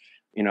 and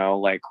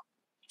like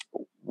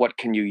what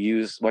can you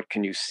use, what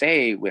can you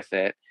say with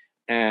it,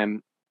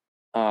 and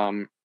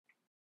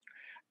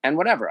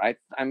whatever.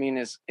 I mean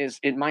is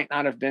it might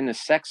not have been as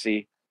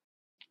sexy,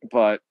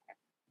 but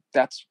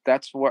that's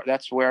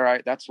where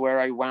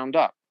I wound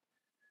up.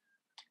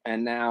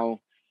 And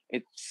now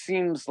it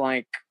seems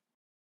like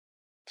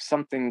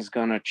something's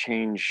gonna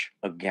change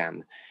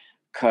again,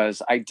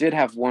 because I did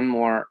have one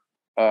more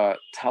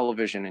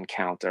television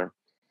encounter,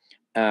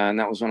 and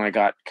that was when I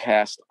got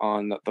cast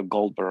on the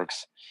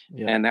Goldbergs.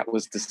 Yeah. And that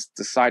was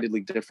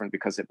decidedly different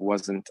because it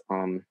wasn't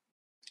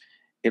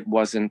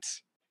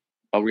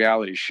a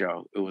reality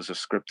show. It was a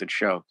scripted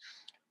show.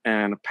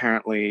 And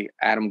apparently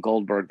Adam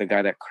Goldberg, the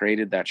guy that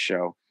created that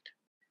show,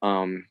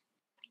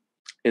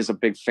 is a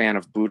big fan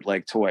of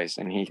bootleg toys,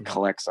 and he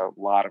collects a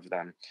lot of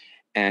them.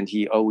 And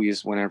he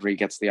always, whenever he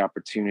gets the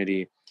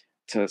opportunity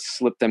to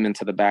slip them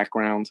into the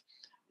background,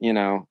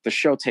 the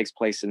show takes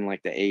place in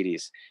like the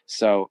 80s.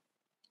 So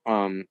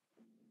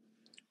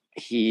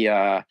he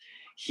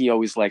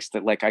always likes to,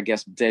 like, I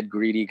guess Dead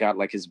Greedy got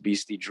like his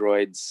Beastie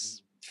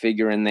Droids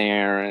figure in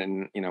there,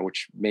 and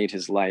which made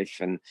his life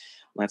and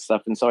that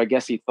stuff. And so I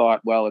guess he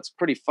thought, well, it's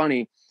pretty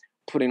funny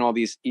putting all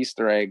these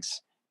Easter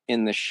eggs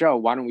in the show.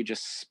 Why don't we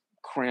just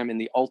cram in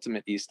the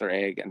ultimate Easter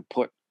egg and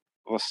put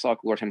the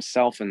SuckLord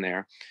himself in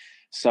there?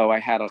 So I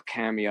had a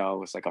cameo. It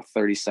was like a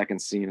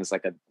 30-second scene as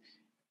like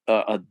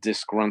a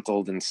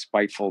disgruntled and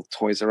spiteful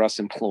Toys R Us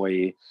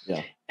employee.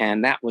 Yeah.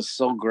 And that was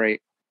so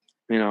great.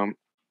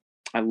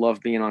 I love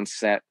being on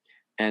set,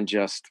 and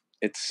just,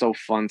 it's so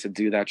fun to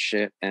do that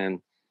shit. And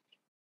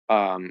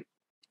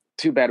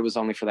too bad it was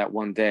only for that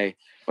one day,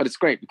 but it's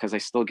great because I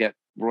still get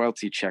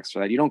royalty checks for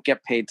that. You don't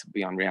get paid to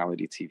be on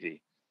reality TV.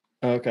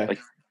 Okay. Like,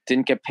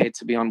 didn't get paid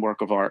to be on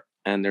work of art,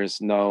 and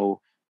there's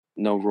no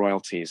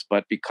royalties.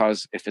 But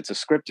because if it's a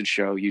scripted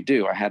show, you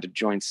do. I had to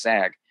join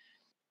SAG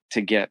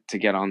to get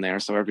on there.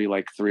 So every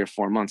like 3 or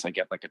 4 months, I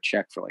get like a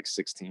check for like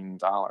 $16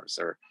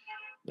 or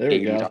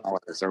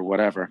 $80 or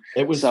whatever.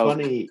 It was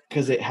funny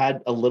because it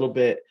had a little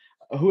bit,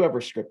 whoever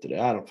scripted it,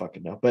 I don't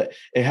fucking know, but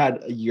it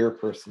had your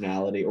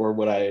personality, or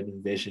what I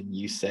envisioned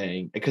you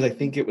saying, because I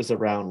think it was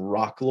around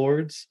Rock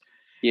Lords.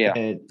 Yeah.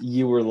 And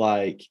you were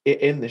like,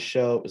 in the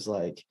show, it was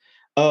like,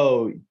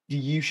 oh,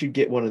 you should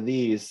get one of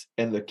these.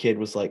 And the kid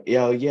was like,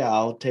 yeah,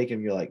 I'll take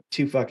him. You're like,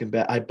 too fucking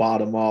bad. I bought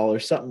them all, or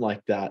something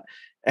like that.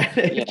 And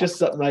it's just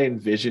something I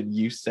envisioned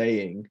you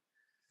saying.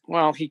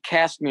 Well, he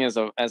cast me as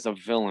a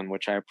villain,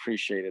 which I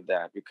appreciated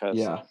that, because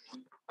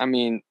I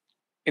mean,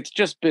 it's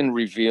just been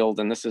revealed,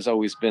 and this has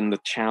always been the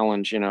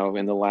challenge, in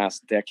the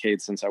last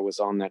decade since I was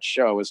on that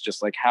show, is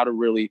just like how to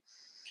really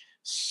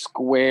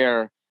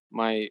square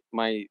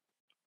the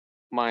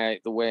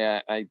way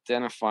I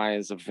identify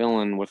as a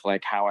villain with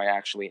like how I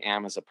actually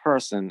am as a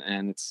person.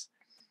 And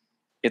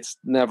it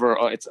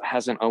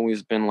hasn't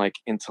always been like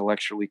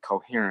intellectually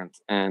coherent.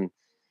 And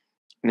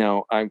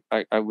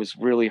I was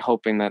really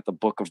hoping that the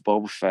Book of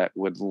Boba Fett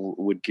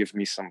would give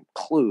me some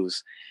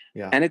clues.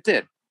 Yeah. And it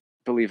did,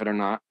 believe it or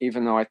not.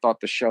 Even though I thought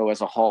the show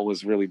as a whole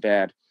was really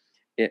bad,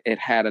 it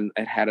had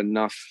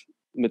enough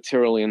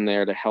material in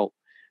there to help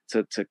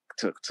to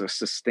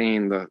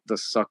sustain the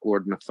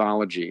SuckLord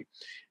mythology,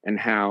 and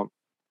how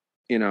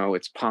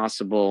it's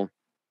possible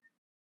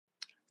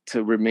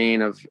to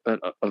remain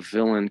a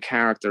villain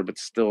character but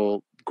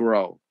still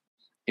grow,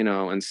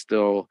 and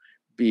still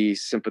be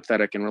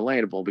sympathetic and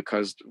relatable.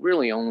 Because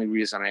really the only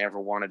reason I ever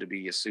wanted to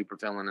be a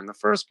supervillain in the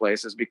first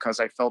place is because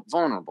I felt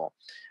vulnerable,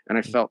 and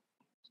I felt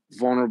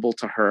vulnerable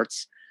to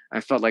hurts.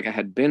 I felt like I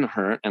had been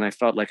hurt, and I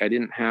felt like I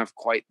didn't have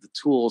quite the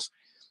tools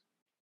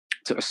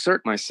to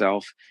assert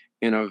myself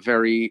in a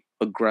very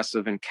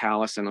aggressive and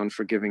callous and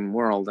unforgiving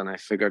world. And I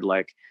figured,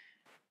 like,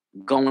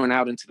 going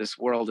out into this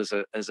world as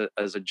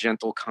a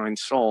gentle, kind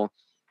soul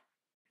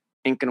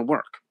ain't gonna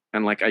work.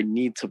 And like, I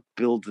need to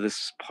build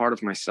this part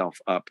of myself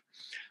up.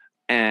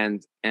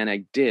 And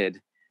I did.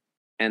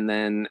 And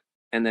then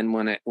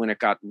when it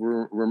got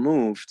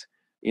removed,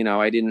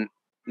 I didn't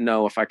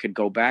know if I could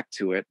go back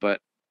to it, but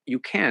you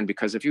can,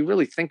 because if you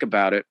really think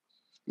about it,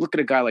 look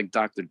at a guy like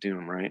Dr.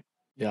 Doom, right?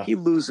 Yeah. He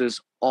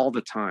loses all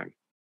the time.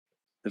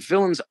 The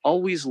villains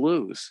always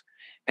lose,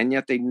 and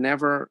yet they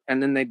never,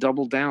 and then they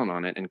double down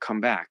on it and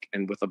come back,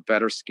 and with a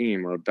better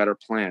scheme or a better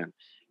plan.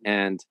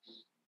 And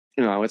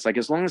it's like,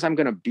 as long as I'm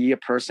going to be a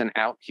person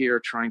out here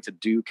trying to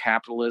do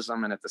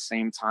capitalism, and at the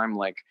same time,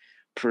 like,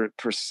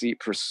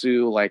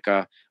 pursue like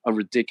a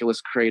ridiculous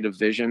creative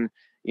vision,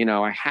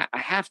 I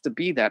have to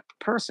be that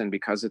person,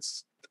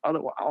 because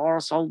otherwise, or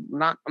else I'm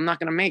not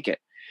going to make it.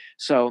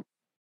 So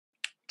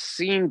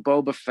seeing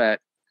Boba Fett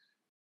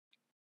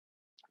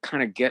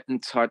kind of get in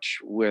touch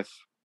with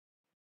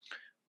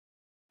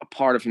a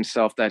part of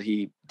himself that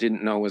he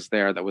didn't know was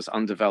there, that was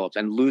undeveloped,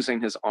 and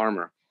losing his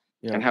armor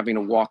and having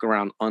to walk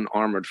around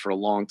unarmored for a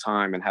long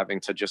time and having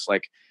to just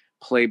like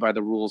play by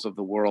the rules of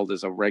the world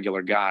as a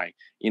regular guy.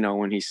 You know,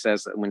 when he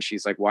says that, when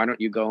she's like, why don't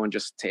you go and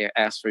just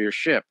ask for your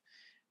ship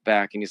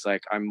back? And he's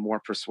like, I'm more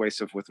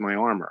persuasive with my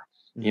armor,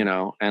 you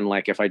know, and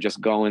like, if I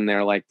just go in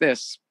there like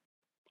this,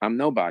 I'm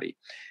nobody.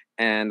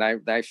 And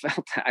I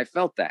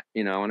felt that,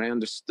 you know, and I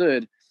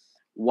understood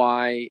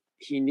why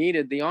he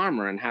needed the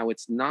armor and how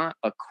it's not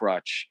a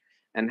crutch,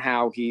 and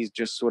how he's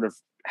just sort of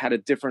had a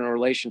different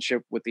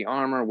relationship with the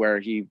armor,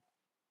 where he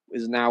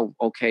is now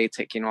okay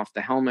taking off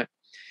the helmet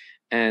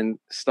and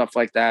stuff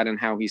like that, and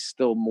how he's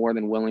still more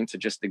than willing to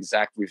just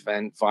exact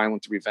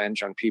violent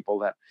revenge on people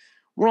that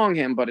wrong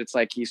him. But it's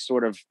like he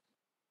sort of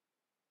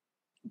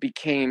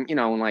became, you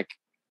know, and like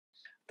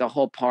the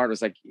whole part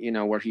was like, you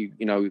know, where he,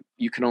 you know,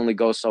 you can only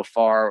go so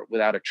far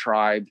without a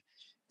tribe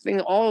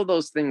thing. All of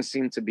those things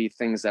seem to be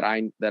things that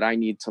I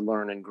need to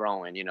learn and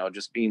grow in, you know,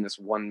 just being this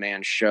one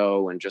man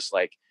show and just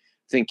like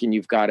thinking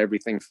you've got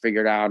everything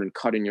figured out and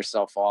cutting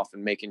yourself off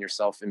and making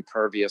yourself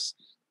impervious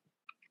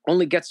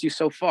only gets you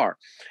so far.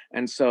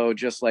 And so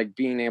just like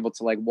being able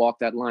to like walk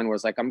that line where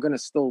it's like, I'm going to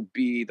still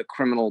be the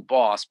criminal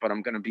boss, but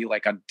I'm going to be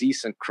like a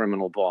decent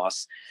criminal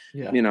boss,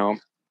 you know.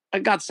 I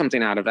got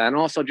something out of that. And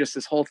also just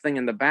this whole thing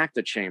in the back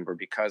to chamber,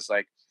 because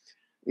like,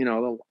 you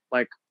know,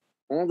 like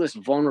all this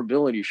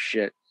vulnerability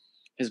shit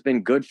has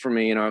been good for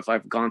me. You know, if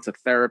I've gone to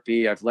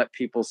therapy, I've let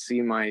people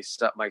see my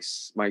stuff,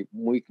 my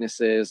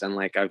weaknesses. And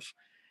like, I've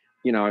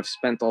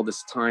spent all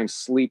this time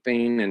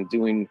sleeping and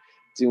doing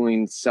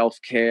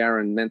self-care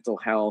and mental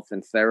health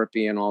and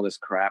therapy and all this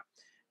crap.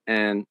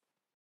 And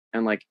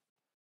like,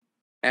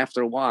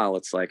 after a while,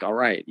 it's like, all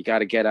right, you got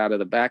to get out of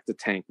the back to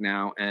tank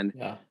now and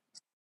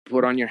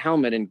put on your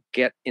helmet and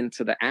get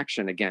into the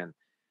action again.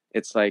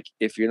 It's like,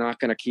 if you're not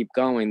going to keep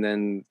going,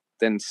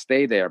 then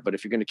stay there. But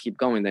if you're going to keep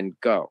going, then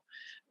go,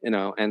 you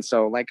know? And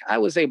so like, I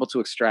was able to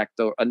extract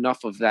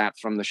enough of that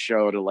from the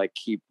show to like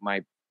keep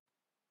my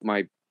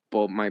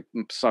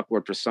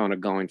SuckLord persona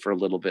going for a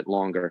little bit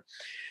longer.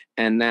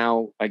 And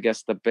now I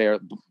guess the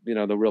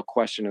real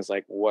question is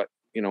like, what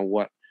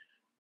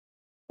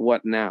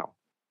now?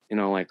 You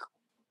know, like,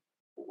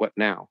 what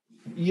now?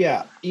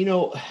 Yeah. You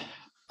know,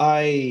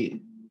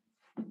 I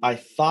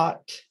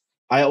thought,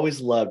 I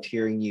always loved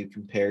hearing you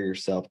compare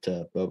yourself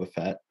to Boba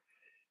Fett.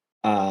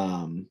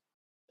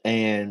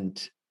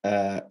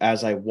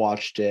 As I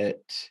watched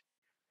it,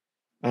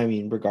 I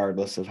mean,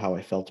 regardless of how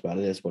I felt about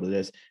it, is what it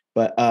is.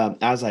 But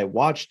as I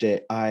watched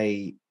it,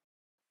 I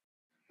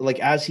like,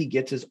 as he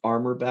gets his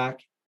armor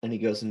back and he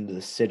goes into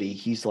the city,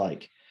 he's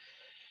like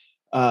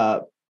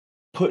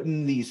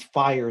putting these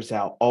fires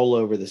out all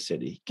over the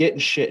city, getting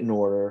shit in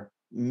order,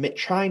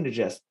 trying to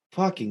just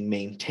fucking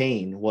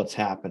maintain what's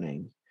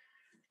happening.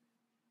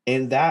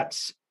 And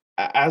that's,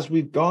 as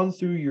we've gone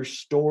through your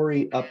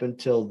story up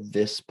until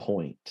this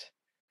point,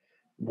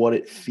 what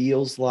it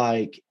feels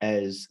like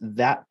as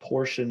that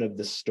portion of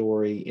the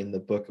story in the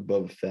book of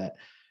Boba Fett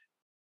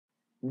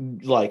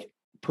like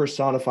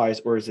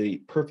personifies or is a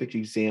perfect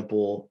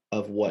example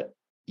of what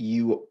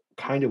you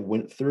kind of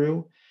went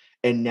through.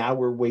 And now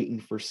we're waiting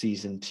for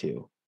season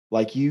 2.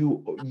 Like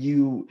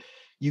you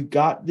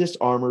got this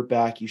armor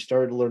back. You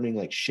started learning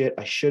like, shit,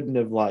 I shouldn't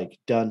have like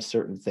done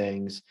certain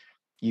things.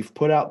 You've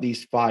put out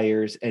these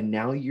fires, and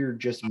now you're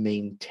just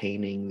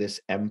maintaining this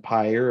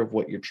empire of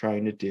what you're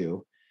trying to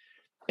do.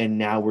 And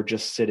now we're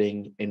just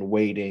sitting and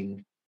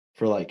waiting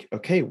for like,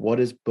 okay, what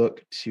does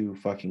book 2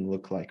 fucking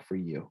look like for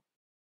you?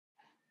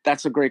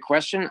 That's a great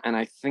question. And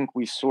I think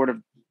we sort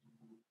of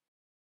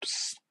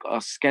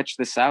sketched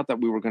this out that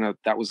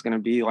that was going to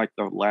be like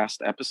the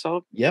last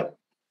episode. Yep.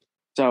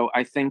 So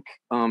I think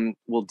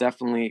we'll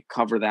definitely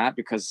cover that,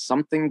 because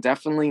something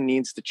definitely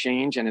needs to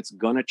change, and it's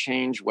going to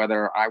change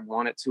whether I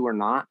want it to or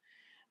not.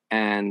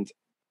 And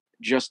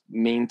just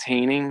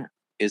maintaining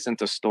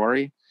isn't a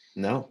story.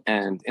 No.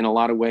 And in a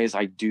lot of ways,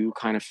 I do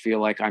kind of feel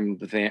like I'm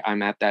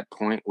at that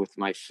point with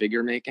my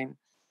figure making.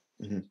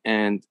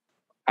 And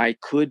I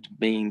could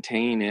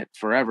maintain it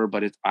forever,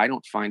 but I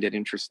don't find it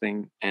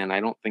interesting. And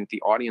I don't think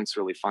the audience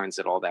really finds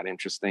it all that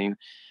interesting.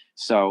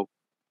 So,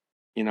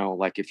 you know,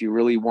 like, if you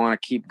really want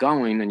to keep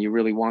going and you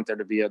really want there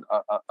to be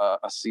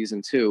a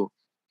season 2,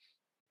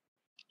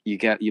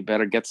 you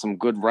better get some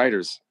good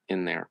writers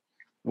in there.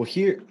 Well,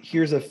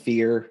 here's a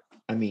fear.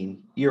 I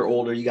mean, you're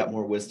older, you got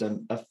more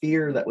wisdom. A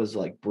fear that was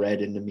like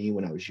bred into me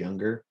when I was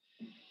younger.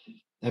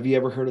 Have you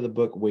ever heard of the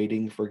book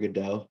Waiting for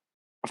Godot?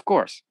 Of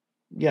course.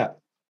 Yeah.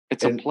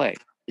 It's a play.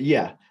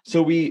 Yeah.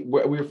 So we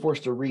were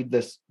forced to read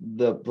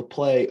the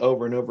play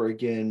over and over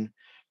again,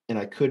 and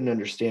I couldn't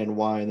understand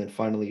why. And then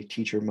finally a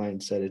teacher of mine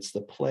said, it's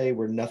the play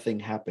where nothing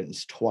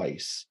happens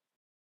twice.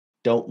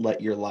 Don't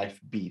let your life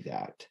be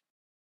that.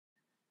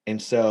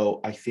 And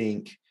so I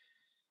think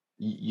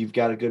you've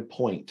got a good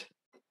point.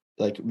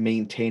 Like,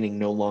 maintaining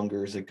no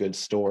longer is a good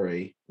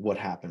story. What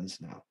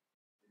happens now?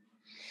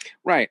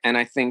 Right. And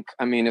I think,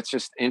 I mean, it's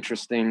just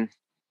interesting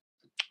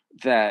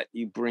that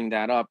you bring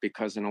that up,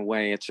 because in a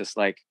way it's just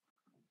like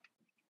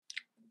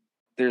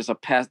there's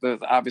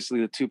obviously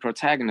the two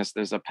protagonists,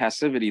 there's a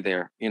passivity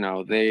there.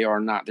 They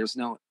are not, there's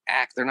no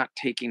act, they're not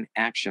taking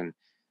action.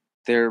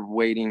 They're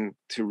waiting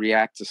to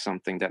react to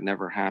something that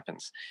never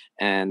happens.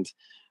 And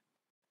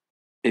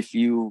if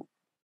you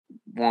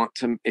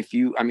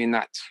I mean,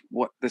 that's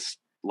what this,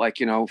 like,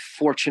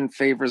 fortune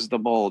favors the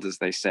bold, as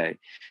they say.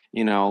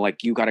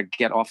 Like, you got to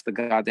get off the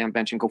goddamn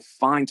bench and go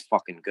find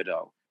fucking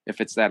Godot if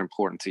it's that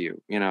important to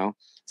you,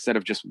 instead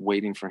of just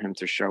waiting for him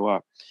to show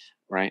up.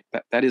 Right.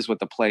 That is what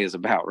the play is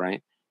about.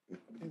 Right.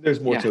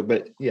 There's more to it,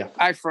 but yeah.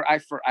 I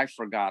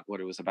forgot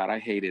what it was about. I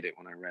hated it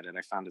when I read it.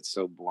 I found it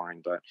so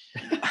boring, but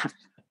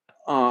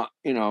well,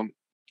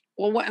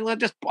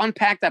 let's just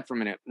unpack that for a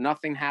minute.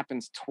 Nothing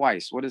happens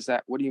twice. What is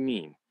that? What do you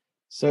mean?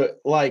 So,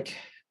 like,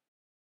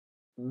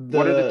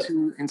 what are the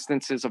two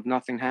instances of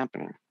nothing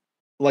happening?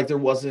 Like,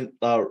 there's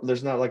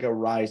not like a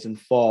rise and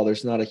fall.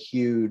 There's not a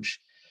huge,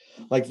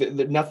 like,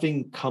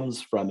 nothing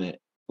comes from it.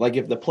 Like,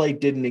 if the play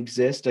didn't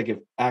exist, like if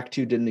Act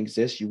 2 didn't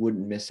exist, you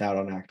wouldn't miss out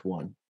on Act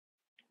 1.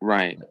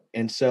 Right.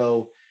 And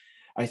so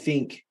I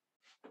think,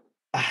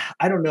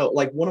 I don't know,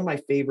 like, one of my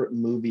favorite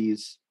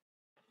movies,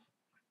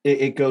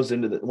 it goes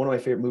into one of my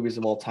favorite movies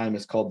of all time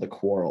is called The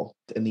Quarrel.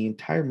 And the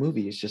entire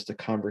movie is just a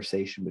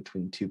conversation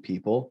between two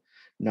people.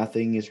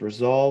 Nothing is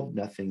resolved.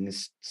 Nothing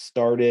is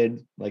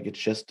started. Like, it's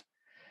just,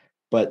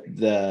 but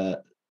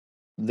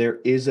there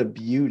is a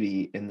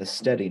beauty in the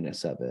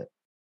steadiness of it.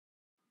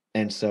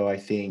 And so I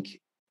think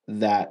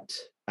that,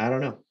 I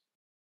don't know.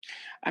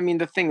 I mean,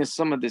 the thing is,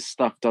 some of this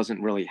stuff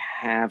doesn't really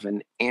have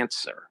an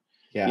answer.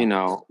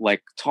 Yeah.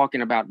 Like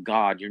talking about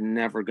God, you're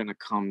never going to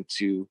come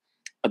to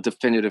a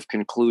definitive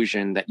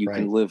conclusion that you Right.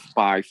 can live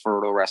by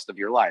for the rest of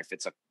your life.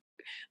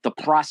 The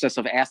process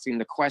of asking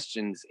the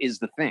questions is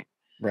the thing.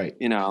 Right.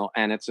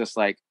 And it's just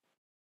like,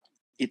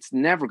 it's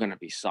never going to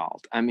be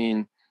solved. I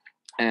mean,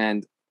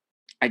 and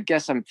I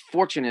guess I'm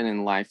fortunate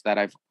in life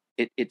that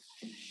it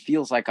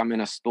feels like I'm in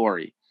a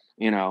story,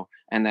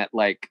 and that,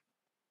 like,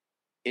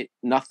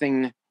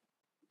 nothing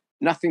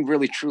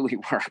really truly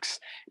works,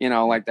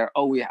 like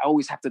we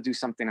always have to do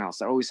something else.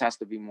 There always has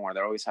to be more.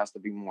 There always has to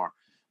be more.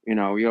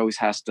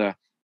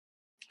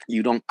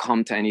 You don't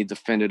come to any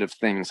definitive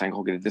thing saying,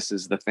 okay, this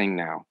is the thing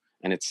now,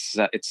 and it's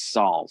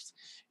solved.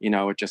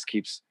 It just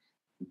keeps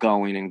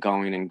going and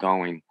going and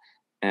going.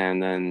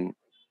 And then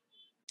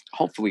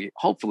hopefully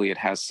it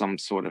has some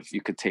sort of,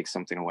 you could take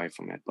something away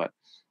from it, but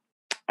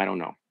I don't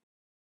know.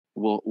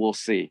 We'll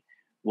see.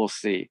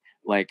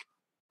 Like,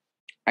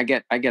 I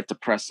get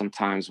depressed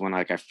sometimes when,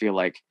 like, I feel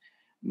like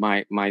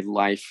my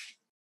life,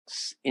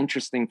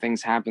 interesting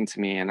things happen to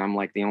me and I'm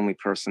like the only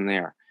person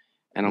there.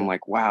 And I'm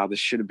like, wow, this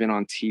should have been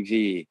on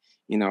TV,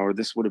 or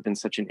this would have been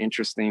such an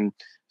interesting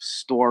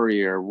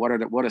story, or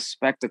what a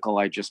spectacle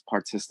I just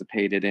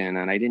participated in,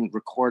 and I didn't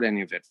record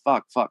any of it.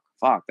 Fuck,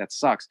 that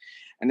sucks.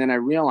 And then I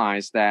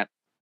realized that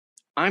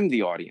I'm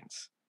the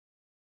audience.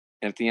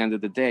 At the end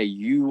of the day,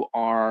 you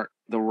are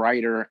the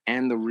writer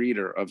and the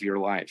reader of your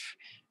life,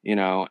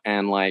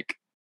 and, like,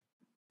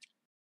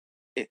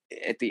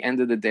 at the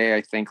end of the day,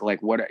 I think,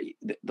 like, what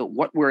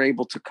we're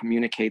able to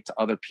communicate to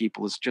other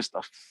people is just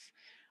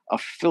a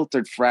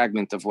filtered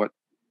fragment of what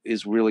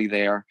is really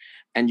there.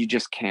 And you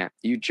just can't,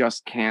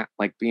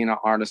 like, being an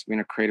artist, being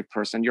a creative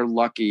person, you're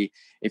lucky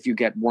if you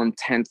get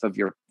 1/10 of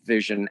your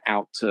vision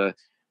out to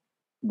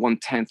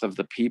 1/10 of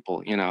the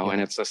people,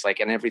 and it's just like,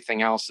 and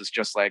everything else is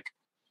just like,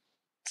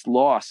 it's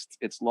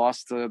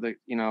lost to the,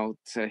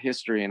 to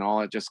history, and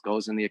all it just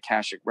goes in the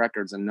Akashic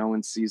records, and no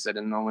one sees it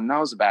and no one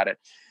knows about it.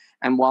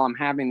 And while I'm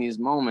having these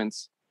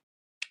moments,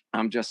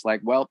 I'm just like,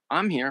 well,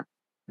 I'm here.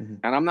 Mm-hmm.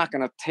 And I'm not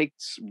going to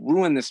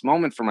ruin this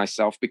moment for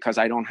myself because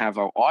I don't have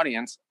an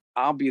audience.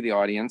 I'll be the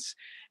audience.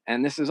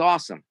 And this is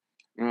awesome.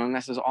 And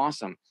this is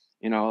awesome.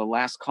 The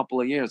last couple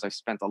of years, I've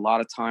spent a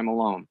lot of time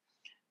alone.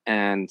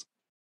 And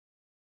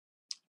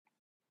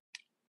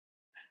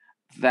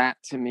that,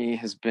 to me,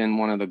 has been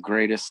one of the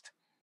greatest,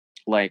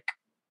 like,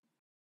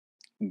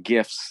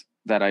 gifts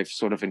that I've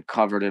sort of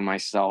uncovered in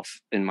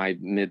myself in my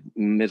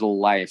middle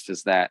life,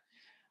 is that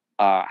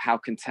how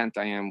content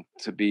I am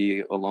to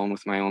be alone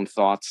with my own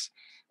thoughts,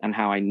 and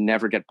how I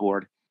never get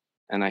bored,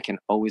 and I can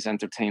always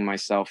entertain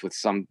myself with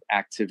some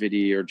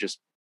activity, or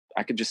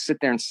I could just sit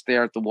there and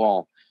stare at the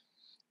wall,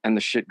 and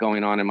the shit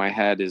going on in my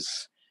head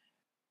is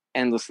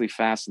endlessly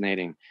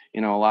fascinating.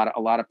 A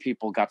lot of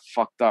people got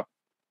fucked up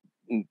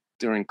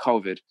during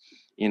COVID,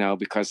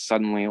 because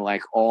suddenly,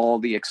 like, all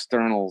the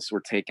externals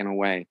were taken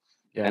away.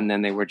 Yeah. And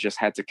then they just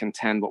had to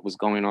contend what was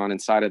going on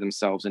inside of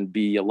themselves and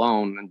be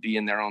alone and be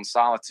in their own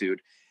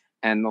solitude.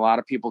 And a lot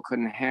of people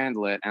couldn't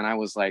handle it. And I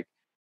was, like,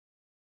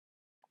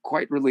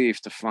 quite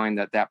relieved to find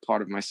that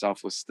part of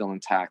myself was still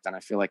intact. And I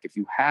feel like if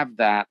you have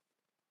that,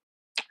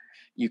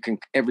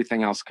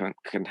 everything else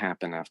can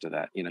happen after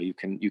that. You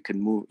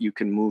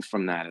can move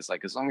from that. It's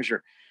like, as long as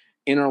your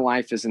inner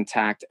life is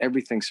intact,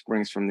 everything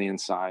springs from the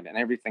inside, and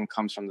everything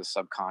comes from the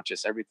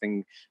subconscious.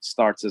 Everything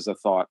starts as a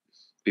thought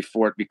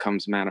before it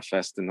becomes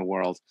manifest in the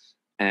world.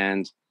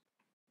 And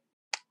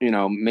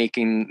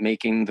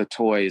making the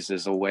toys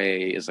is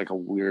like a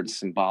weird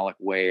symbolic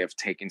way of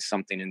taking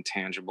something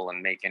intangible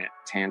and making it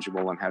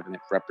tangible and having it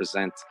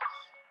represent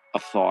a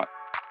thought.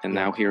 And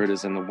now here it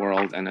is in the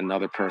world, and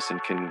another person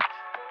can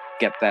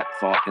get that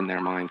thought in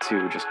their mind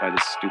too, just by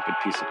this stupid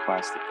piece of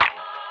plastic.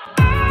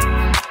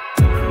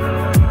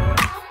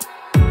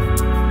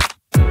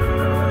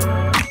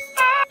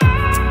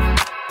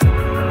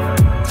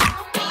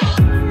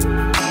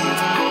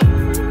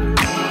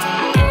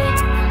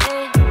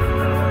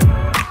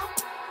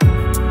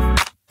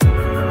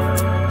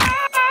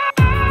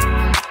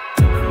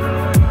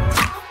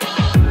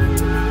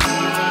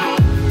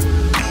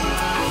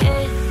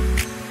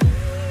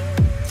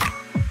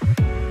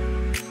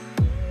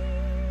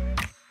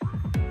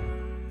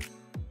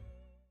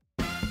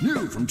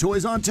 New from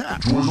Toys on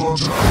Tap. Toys on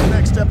Tap.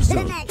 Next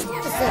episode. Next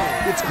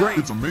episode. It's great.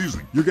 It's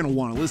amazing. You're going to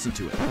want to listen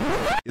to it.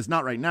 It's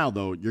not right now,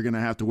 though. You're going to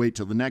have to wait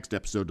till the next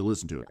episode to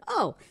listen to it.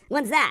 Oh,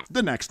 when's that?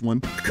 The next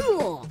one.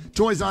 Cool.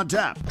 Toys on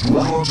Tap. Toys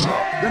on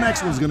Tap. The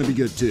next one's going to be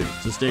good, too.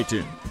 So stay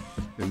tuned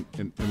and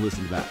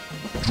listen to that.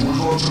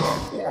 Toys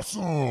on Tap.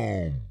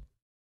 Awesome.